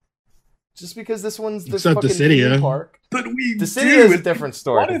 Just because this one's the Except fucking Dissidia. theme park. But we The city do. is a different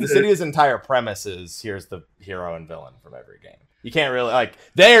story. wanted The it. city's entire premise is here's the hero and villain from every game. You can't really like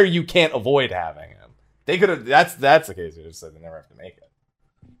there. You can't avoid having him. They could have. That's the case. They just said they never have to make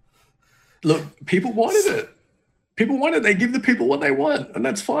it. Look, people wanted it. People wanted. They give the people what they want, and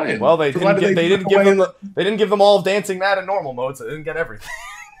that's fine. Well, they didn't. Provided They do didn't it give the way them. They didn't give them all of Dancing Mad in normal mode, so they didn't get everything.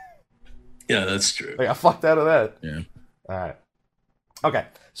 Yeah, that's true. They got fucked out of that. Yeah. All right. Okay.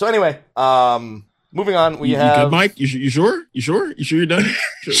 So anyway, moving on. We You have good, Mike? You sure? You sure you're done?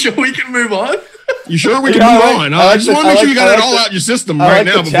 Sure. Sure, we can move on. You sure we can Yeah, I move like- on? I I like just the- want to I make sure like- you got I it like all the- out your system I right like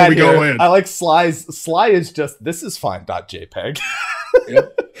now the before chat we go here. in. I like Sly's. Sly is just this is fine.jpg.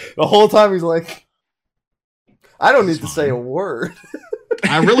 Yep. The whole time he's like, I don't need to say a word.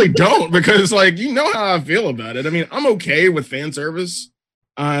 I really don't because, like, you know how I feel about it. I mean, I'm okay with fan service.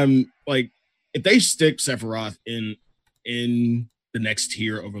 Like, if they stick Sephiroth in the next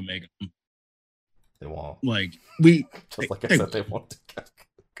tier of Omega, They won't. like we Just like I They- said, they won't.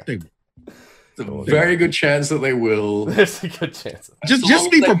 It's a very good chance that they will. There's a good chance. Of that.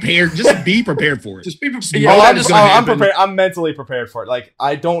 just be prepared. Just be prepared for it. Just be Yeah, prepared. Oh, that is gonna I'm happen. prepared. I'm mentally prepared for it. Like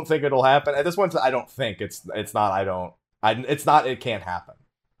I don't think it'll happen at this point. I don't think it's not. I don't. It's not. It can't happen.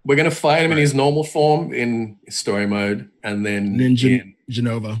 We're gonna fight him in his normal form in story mode, and then Ninja in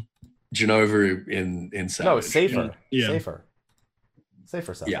Genova. Genova in Savage. No, safer. Yeah.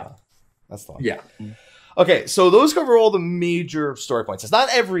 Safer stuff. Yeah. That's the one. Yeah. Okay, so those cover all the major story points. It's not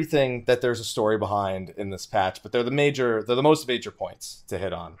everything that there's a story behind in this patch, but they're the most major points to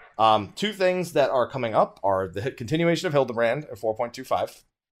hit on. Two things that are coming up are the continuation of Hildebrand at 4.25.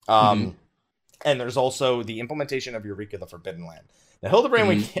 And there's also the implementation of Eureka the Forbidden Land. Now,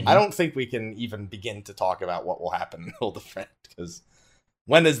 Hildebrand, I don't think we can even begin to talk about what will happen in Hildebrand, because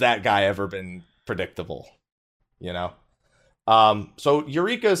when has that guy ever been predictable? You know? So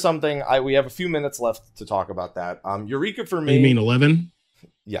Eureka is something we have a few minutes left to talk about that. Eureka for me. You mean 11?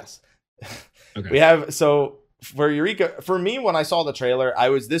 Yes. Okay. We have for Eureka, for me, when I saw the trailer,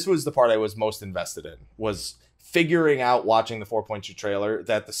 this was the part I was most invested in, was figuring out, watching the 4.2 trailer,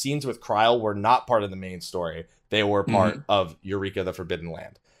 that the scenes with Kryl were not part of the main story. They were part of Eureka the Forbidden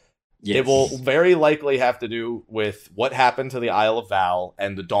Land. Yes. It will very likely have to do with what happened to the Isle of Val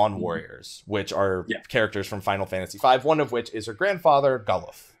and the Dawn Warriors, which are characters from Final Fantasy V, one of which is her grandfather,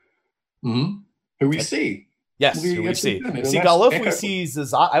 Gulluf. Who we see. Yes, We who we get see. to see We see them. Gulluf, That's we see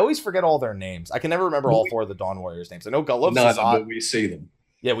Zazat. I always forget all their names. I can never remember all four of the Dawn Warriors' names. I know Gulluf, No, Zazat. but we see them.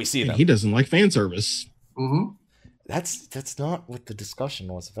 Yeah, we see them. He doesn't like fan service. That's not what the discussion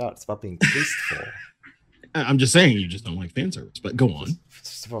was about. It's about being tasteful. I'm just saying you just don't like fan service, but go on.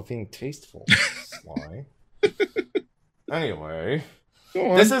 It's just about being tasteful. Why? Anyway,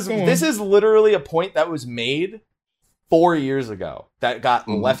 this is literally a point that was made 4 years ago that got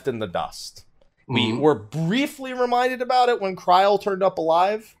left in the dust. We were briefly reminded about it when Kryl turned up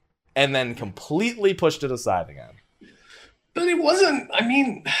alive, and then completely pushed it aside again. But it wasn't. I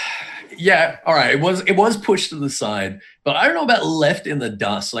mean, yeah, all right. It was pushed to the side, but I don't know about left in the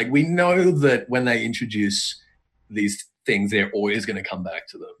dust. Like, we know that when they introduce these things, they're always going to come back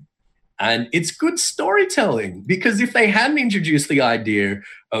to them. And it's good storytelling, because if they hadn't introduced the idea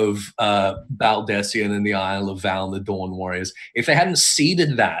of Baldesion and the Isle of Val and the Dawn Warriors, if they hadn't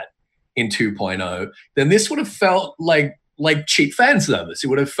seeded that in 2.0, then this would have felt like cheap fan service. It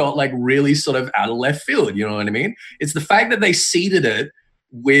would have felt like really sort of out of left field. You know what I mean? It's the fact that they seeded it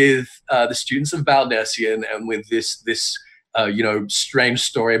with the students of Baldesion and with this strange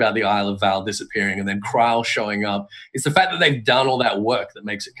story about the Isle of Val disappearing and then Kryl showing up. It's the fact that they've done all that work that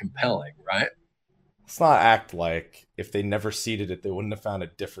makes it compelling, right? Let's not act like if they never seeded it, they wouldn't have found a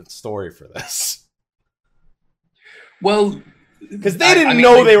different story for this. Well, because they didn't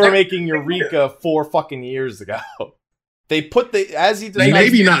know they were making Eureka 4 fucking years ago. They put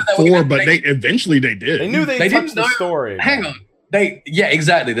maybe not 4, but they eventually did. They knew they touched the story. Hang on.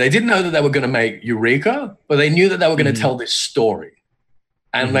 Exactly. They didn't know that they were going to make Eureka, but they knew that they were going to tell this story.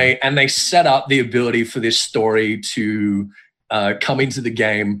 And they set up the ability for this story to come into the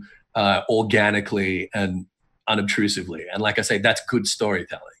game organically and unobtrusively. And like I say, that's good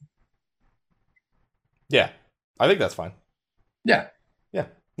storytelling. Yeah. I think that's fine. Yeah. Yeah.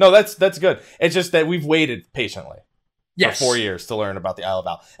 No, that's good. It's just that we've waited patiently for 4 years to learn about the Isle of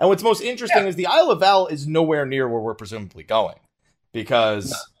Val. And what's most interesting is the Isle of Val is nowhere near where we're presumably going,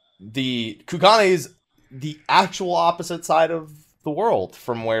 because the Kugane is the actual opposite side of the world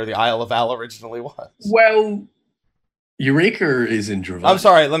from where the Isle of Val originally was. Well, Eureka is in Dravania. I'm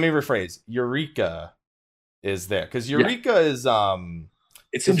sorry, let me rephrase. Eureka is there, because Eureka is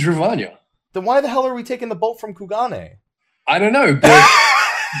it's in Dravania. Then why the hell are we taking the boat from Kugane? I don't know,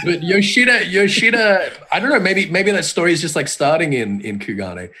 but Yoshida, I don't know, maybe that story is just like starting in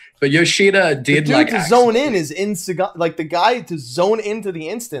Kugane. But Yoshida did the dude to zone in is in Sagane, like the guy to zone into the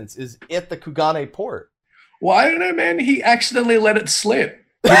instance is at the Kugane port. Well, I don't know, man. He accidentally let it slip.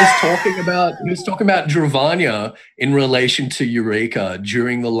 He was talking about Dravania in relation to Eureka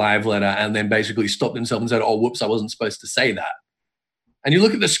during the live letter, and then basically stopped himself and said, "Oh, whoops, I wasn't supposed to say that." And you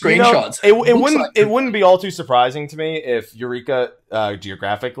look at the screenshots. It wouldn't be all too surprising to me if Eureka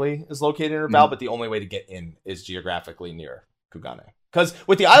geographically is located near Val, but the only way to get in is geographically near Kugane. Because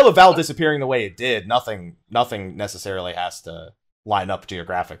with the Isle of Val disappearing the way it did, nothing necessarily has to line up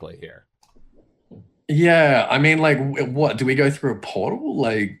geographically here. Yeah, I mean, like, what do we go through a portal?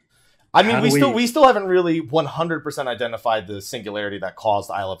 Like, I mean, we still haven't really 100% identified the singularity that caused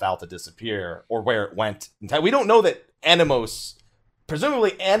the Isle of Val to disappear or where it went. We don't know that Animos.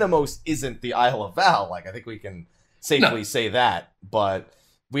 Presumably, Animos isn't the Isle of Val. Like, I think we can safely say that. But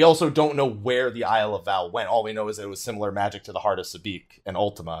we also don't know where the Isle of Val went. All we know is that it was similar magic to the Heart of Sabik and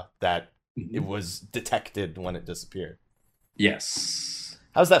Ultima, that it was detected when it disappeared. Yes.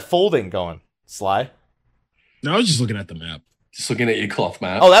 How's that folding going, Sly? No, I was just looking at the map. Just looking at your cloth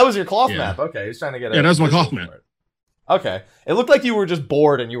map. Oh, that was your cloth map. Okay, he's trying to get that was my cloth map. Okay. It looked like you were just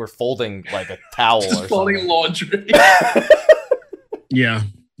bored and you were folding like a towel just or folding something. laundry. Yeah,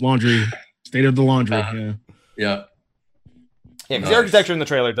 laundry. State of the laundry. Yeah. Yeah, because the architecture in the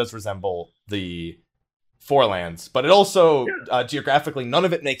trailer does resemble the Forelands, but it also, geographically, none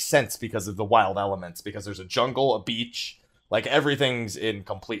of it makes sense because of the wild elements, because there's a jungle, a beach, like everything's in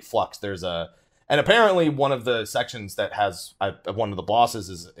complete flux. And apparently one of the sections that has one of the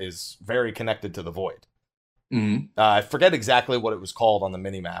bosses is very connected to the Void. Mm-hmm. I forget exactly what it was called on the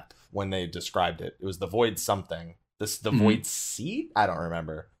minimap when they described it. It was the Void something. The Void Seed? I don't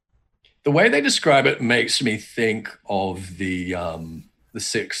remember. The way they describe it makes me think of the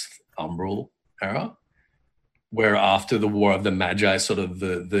 6th Umbral era, where after the War of the Magi, sort of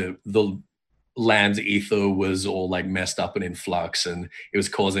the land's ether was all like messed up and in flux, and it was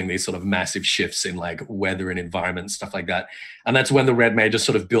causing these sort of massive shifts in like weather and environment and stuff like that. And that's when the Red Mage just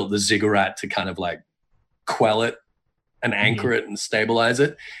sort of built the ziggurat to kind of like quell it and anchor it and stabilize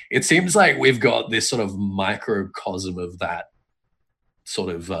it. It seems like we've got this sort of microcosm of that sort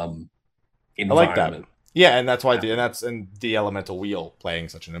of environment. I like that. Yeah, and that's why the elemental wheel playing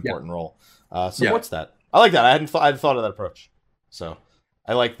such an important role supports that. I like that. I hadn't thought of that approach. So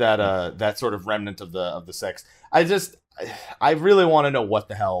I like that that sort of remnant of the 6th. I really want to know what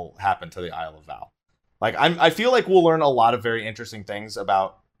the hell happened to the Isle of Val. Like I feel like we'll learn a lot of very interesting things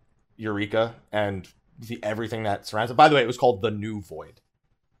about Eureka and everything that surrounds it. By the way, it was called the New Void.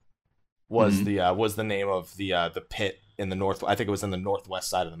 Was the name of the pit in the north? I think it was in the northwest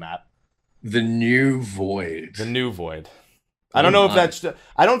side of the map. The New Void. The New Void. I don't know if that's.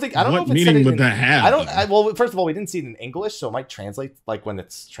 I don't know if What it's meaning would that have? Well, first of all, we didn't see it in English, so it might translate like when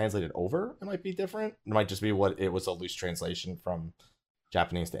it's translated over. It might be different. It might just be what it was, a loose translation from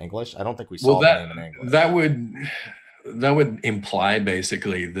Japanese to English. I don't think we saw the name in English. That would imply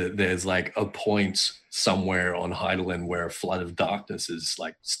basically that there's like a point somewhere on Hydaelyn where a flood of darkness is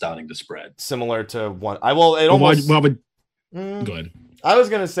like starting to spread. Similar to one. Go ahead. I was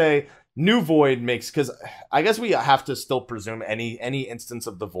gonna say New Void makes, because I guess we have to still presume any instance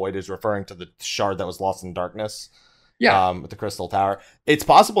of the Void is referring to the shard that was lost in darkness. Yeah, with the Crystal Tower. It's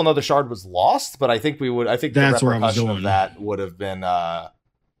possible another shard was lost, but I think the repercussion of that would have been I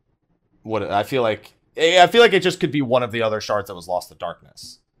feel like it just could be one of the other shards that was lost to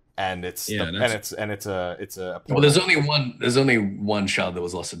darkness, and it's a well, there's only one shard that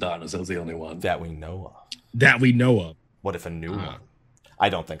was lost to darkness. That was the only one that we know of. What if a new one? I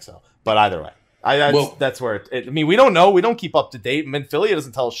don't think so, but either way. That's where I mean, we don't know. We don't keep up to date. Minfilia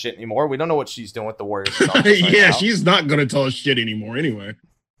doesn't tell us shit anymore. We don't know what she's doing with the Warriors. Yeah, she's not going to tell us shit anymore anyway.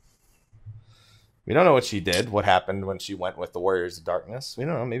 We don't know what she did, what happened when she went with the Warriors of Darkness. We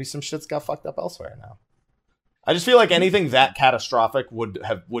don't know. Maybe some shit's got fucked up elsewhere now. I just feel like anything that catastrophic would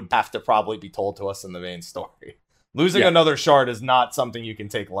have to probably be told to us in the main story. Losing another shard is not something you can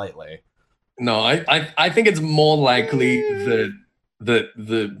take lightly. No, I think it's more likely that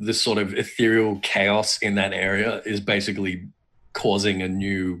the sort of ethereal chaos in that area is basically causing a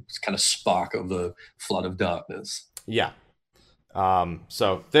new kind of spark of the flood of darkness. Yeah.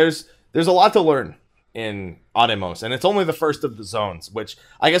 So there's a lot to learn in Anemos, and it's only the first of the zones, which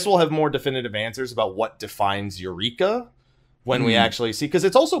I guess we'll have more definitive answers about what defines Eureka when we actually see, because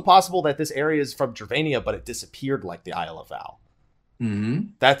it's also possible that this area is from Dravania, but it disappeared like the Isle of Val.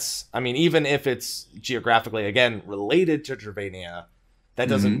 That's, I mean, even if it's geographically, again, related to Dravania, that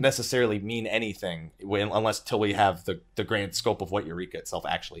doesn't necessarily mean anything unless till we have the grand scope of what Eureka itself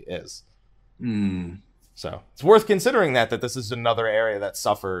actually is. So it's worth considering that this is another area that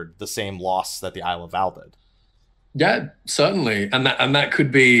suffered the same loss that the Isle of Val did. Yeah, certainly. And that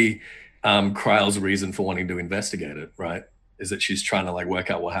could be Kryle's reason for wanting to investigate it, right? Is that she's trying to like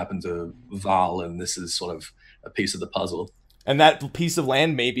work out what happened to Val, and this is sort of a piece of the puzzle. And that piece of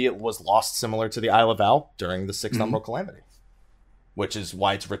land, maybe it was lost similar to the Isle of Val during the Sixth Umbral Calamity, which is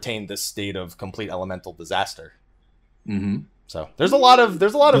why it's retained this state of complete elemental disaster. So there's a lot of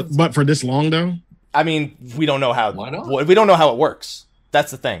but for this long though, I mean, we don't know how. Why not? We don't know how it works. That's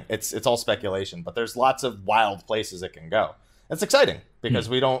the thing. It's all speculation, but there's lots of wild places it can go. It's exciting because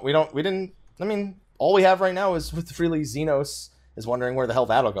we didn't. I mean, all we have right now is with freely Xenos is wondering where the hell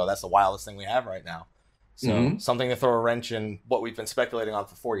that'll go. That's the wildest thing we have right now. So something to throw a wrench in what we've been speculating on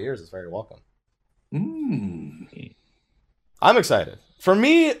for 4 years is very welcome. I'm excited. For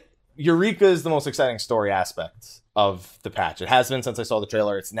me, Eureka is the most exciting story aspect of the patch. It has been since I saw the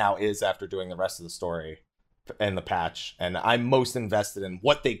trailer. It's now is after doing the rest of the story and the patch. And I'm most invested in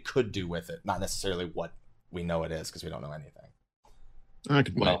what they could do with it, not necessarily what we know it is, because we don't know anything.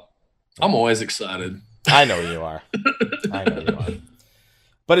 I'm always excited. I know you are. I know you are.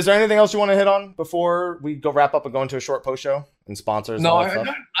 But is there anything else you want to hit on before we go wrap up and go into a short post show and sponsors? No, I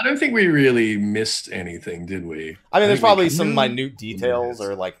don't think we really missed anything, did we? I mean, there's probably some minute details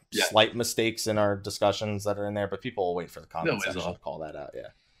or like slight mistakes in our discussions that are in there, but people will wait for the comment section to call that out. Yeah.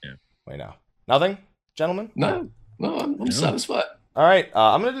 Wait now. Nothing, gentlemen? No, I'm satisfied. All right.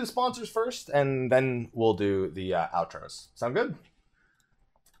 I'm going to do the sponsors first, and then we'll do the outros. Sound good?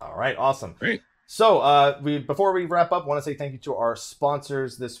 All right. Awesome. Great. So, before we wrap up, I want to say thank you to our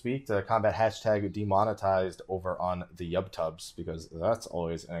sponsors this week, the Combat hashtag demonetized over on the YubTubs, because that's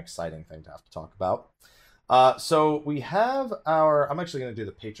always an exciting thing to have to talk about. So we have I'm actually going to do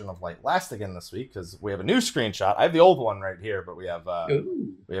the Patron of Light last again this week because we have a new screenshot. I have the old one right here, but we have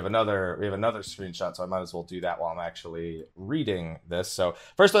another screenshot, so I might as well do that while I'm actually reading this. So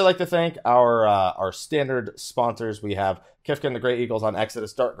first, I'd like to thank our standard sponsors. We have Kifkin, the Grey Eagles on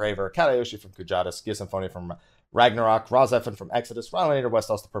Exodus, Darkgraver, Katayoshi from Kujatas, Gia Symphonia from Ragnarok, Razefin from Exodus, Rylanator,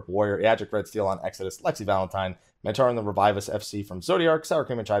 Westhouse the Purple Warrior, Eadric Red Steel on Exodus, Lexi Valentine, Mentor and the Revivus FC from Zodiark, Sour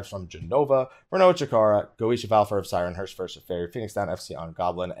Cream and Chives from Genova, Renault Chikara, Goisha Valfer of Siren, Hirsch First of Fairy, Phoenix Down FC on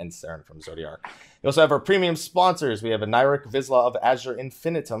Goblin, and Saren from Zodiark. We also have our premium sponsors. We have a Nyrik Vizsla of Azure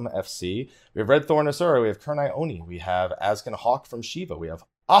Infinitum FC. We have Red Thorn Asura. We have Kernai Oni. We have Askin Hawk from Shiva. We have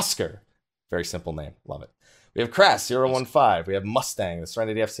Oscar. Very simple name. Love it. We have Crass015. We have Mustang, the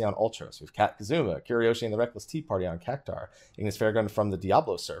Serenity FC on Ultros. We have Kat Kazuma, Kiriyoshi and the Reckless Tea Party on Cactar. Ignis Fairgun from the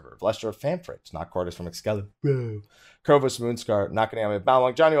Diablo server. Vlestra of Fanfrich. Not Quarters from Excalibur. Krovos Moonscar. Nakaniami of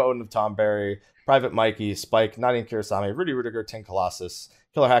Balmong. Johnny Odin of Tom Berry. Private Mikey. Spike. Nadian Kirasami. Rudy Rudiger. Tin Colossus.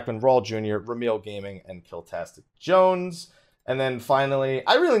 Killer Hackman. Rawl Jr. Ramil Gaming. And Killtastic Jones. And then finally,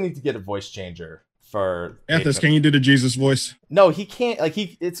 I really need to get a voice changer for Ethos. Can you do the Jesus voice? No, he can't. Like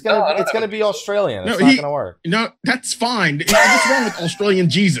it's gonna be Australian. It's not gonna work. No, that's fine. What's wrong with Australian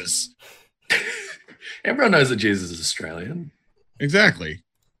Jesus? Everyone knows that Jesus is Australian. Exactly.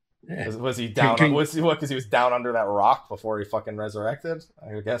 Yeah. Was he down? Was he what? Because he was down under that rock before he fucking resurrected.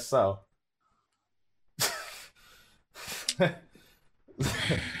 I guess so.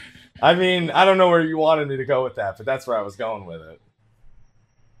 I mean, I don't know where you wanted me to go with that, but that's where I was going with it.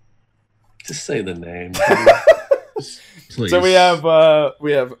 Just say the name. Please. So we have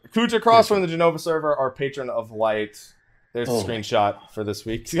Kuja Cross from the Genova server, our patron of light. There's a screenshot for this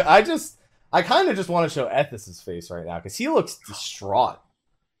week. I kind of just want to show Ethos's face right now because he looks distraught.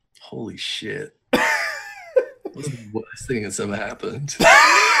 Holy shit! What's the worst thing that's ever happened?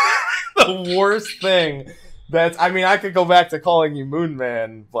 The worst thing. I could go back to calling you Moon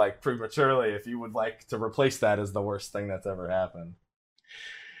Man like prematurely if you would like to replace that as the worst thing that's ever happened.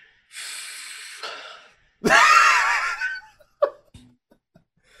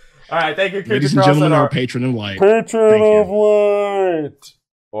 All right, thank you, ladies and gentlemen, our patron of light. Patron of light.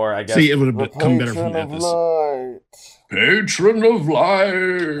 Or I guess see, it would have come better from Ethos. Patron of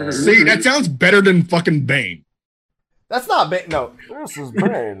light. See, that sounds better than fucking Bane. That's not Bane. No, this is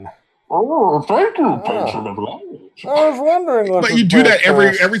Bane. Oh, thank you, patron of light. I was wondering what. But you do that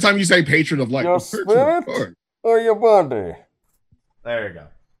every time you say patron of light. Your spirit or your body? There you go.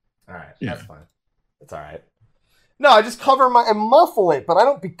 All right, that's fine. It's all right. No, I just cover and muffle it, but I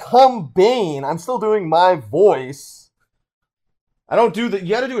don't become Bane. I'm still doing my voice. I don't do that. You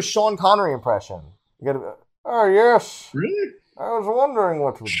got to do a Sean Connery impression. You got to. Oh yes. Really? I was wondering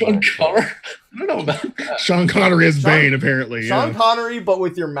what was Sean Connery. I don't know about that. Sean Connery is Bane, apparently. Sean Connery, but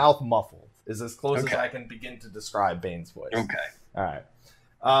with your mouth muffled, is as close as I can begin to describe Bane's voice. Okay. All right.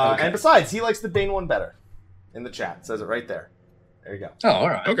 And besides, he likes the Bane one better. In the chat, it says it right there. There you go. Oh, all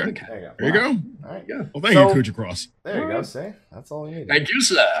right. Okay. There you go. There you go. All right. Yeah. Well, thank you, Kuja Cross. There you go. See, that's all we need. Thank you,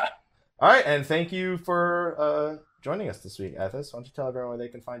 sir. All right, and thank you for joining us this week, Ethos. Why don't you tell everyone where they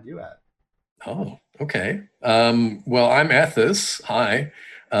can find you at? Oh, okay. Well, I'm Ethos. Hi.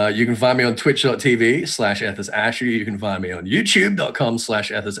 You can find me on twitch.tv/EthosAsher. You can find me on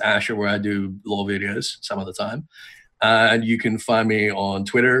youtube.com/EthosAsher, where I do lore videos some of the time. And you can find me on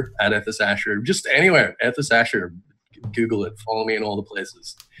Twitter @EthosAsher. Just anywhere, EthosAsher. Google it. Follow me in all the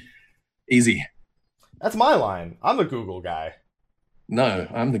places. Easy. That's my line. I'm the Google guy. No,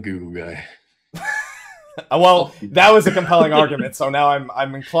 I'm the Google guy. Well, that was a compelling argument, so now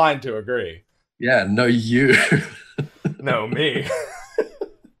I'm inclined to agree. Yeah, no, you. No, me.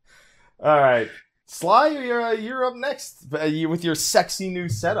 All right, Sly, you're up next with your sexy new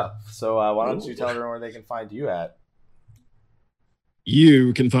setup. So why don't you tell everyone where they can find you at?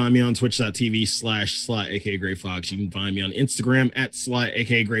 You can find me on twitch.tv/Sly, aka Gray Fox. You can find me on Instagram @Sly,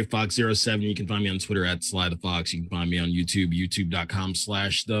 aka Gray Fox 07. You can find me on Twitter @Sly the Fox. You can find me on YouTube,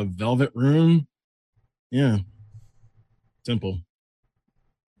 youtube.com/The Velvet Room. Yeah. Simple.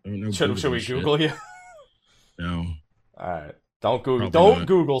 Should we Google you? No. All right. Don't Google. Probably don't not.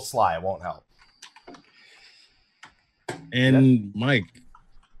 Google Sly. It won't help. And Mike,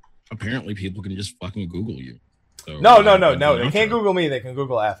 apparently people can just fucking Google you. So, No. They can't Google me. They can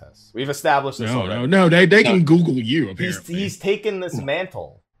Google Ethos. We've established this already. No. They can Google you. Apparently, he's taken this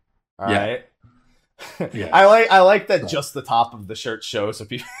mantle. All right. Yeah. I like that just the top of the shirt shows. So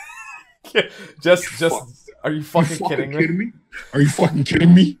people just. Are you fucking kidding me? Are you fucking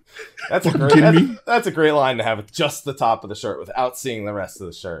kidding me? That's a great line to have with just the top of the shirt without seeing the rest of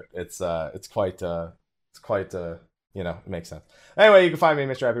the shirt. It's quite it makes sense. Anyway, you can find me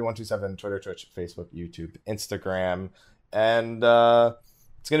Mr. Happy127, Twitter, Twitch, Facebook, YouTube, Instagram, and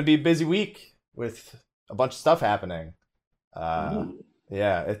it's gonna be a busy week with a bunch of stuff happening.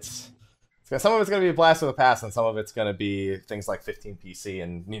 Yeah, some of it's gonna be a blast of the past, and some of it's gonna be things like 15 PC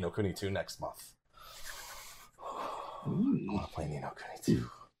and Ni no Kuni 2 next month. I want to play Ni no Kuni 2.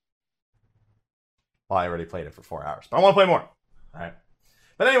 Well, I already played it for 4 hours, but I want to play more. All right.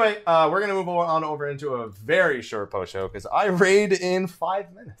 But anyway, we're going to move on over into a very short post show because I raid in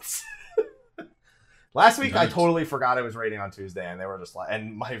 5 minutes. Last week, nice. I totally forgot I was raiding on Tuesday, and they were just like,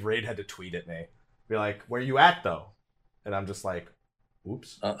 and my raid had to tweet at me, be like, "Where you at, though?" And I'm just like,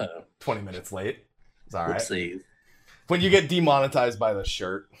 "Oops." 20 minutes late. It's all right. Oopsie. When you get demonetized by the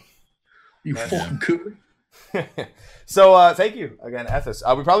shirt, you fucking could. So thank you again, Ethos.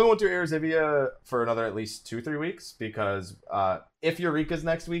 We probably won't do Erzivia for another at least 2-3 weeks because if Eureka's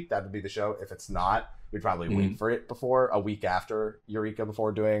next week, that would be the show. If it's not, we'd probably wait for it before a week after Eureka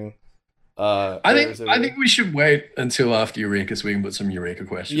before doing. I think we should wait until after Eureka so we can put some Eureka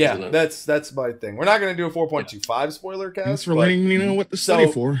questions. Yeah, in it. that's my thing. We're not going to do a 4.25 spoiler cast. Thanks for letting me know what to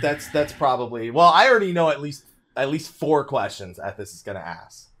study for. That's probably I already know at least 4 questions Ethos is going to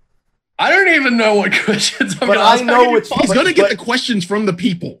ask. I don't even know what questions I'm but gonna ask. I know which he's going to get the questions from the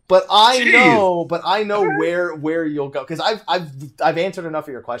people. But I know where you'll go because I've answered enough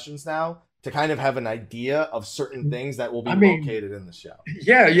of your questions now to kind of have an idea of certain things that will be located in the show.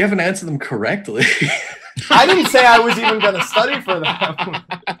 Yeah, you haven't answered them correctly. I didn't say I was even going to study for them.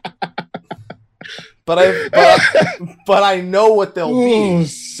 but I know what they'll be.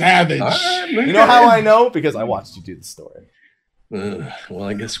 Savage. You know how I know? Because I watched you do the story. Well,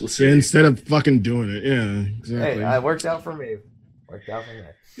 I guess we'll see. Instead of fucking doing it. Yeah, exactly. Hey, it worked out for me. All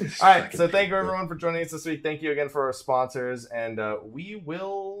right, so thank you everyone for joining us this week. Thank you again for our sponsors, and we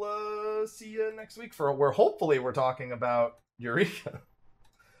will see you next week where hopefully we're talking about Eureka.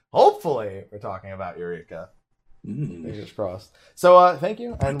 Hopefully we're talking about Eureka. Fingers crossed. So thank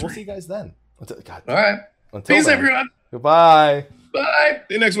you, and we'll see you guys then. God. All right. Peace, everyone. Goodbye. Bye.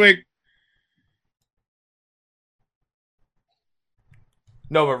 See you next week.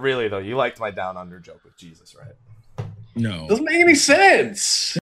 No, but really though, you liked my down under joke with Jesus, right? No. Doesn't make any sense.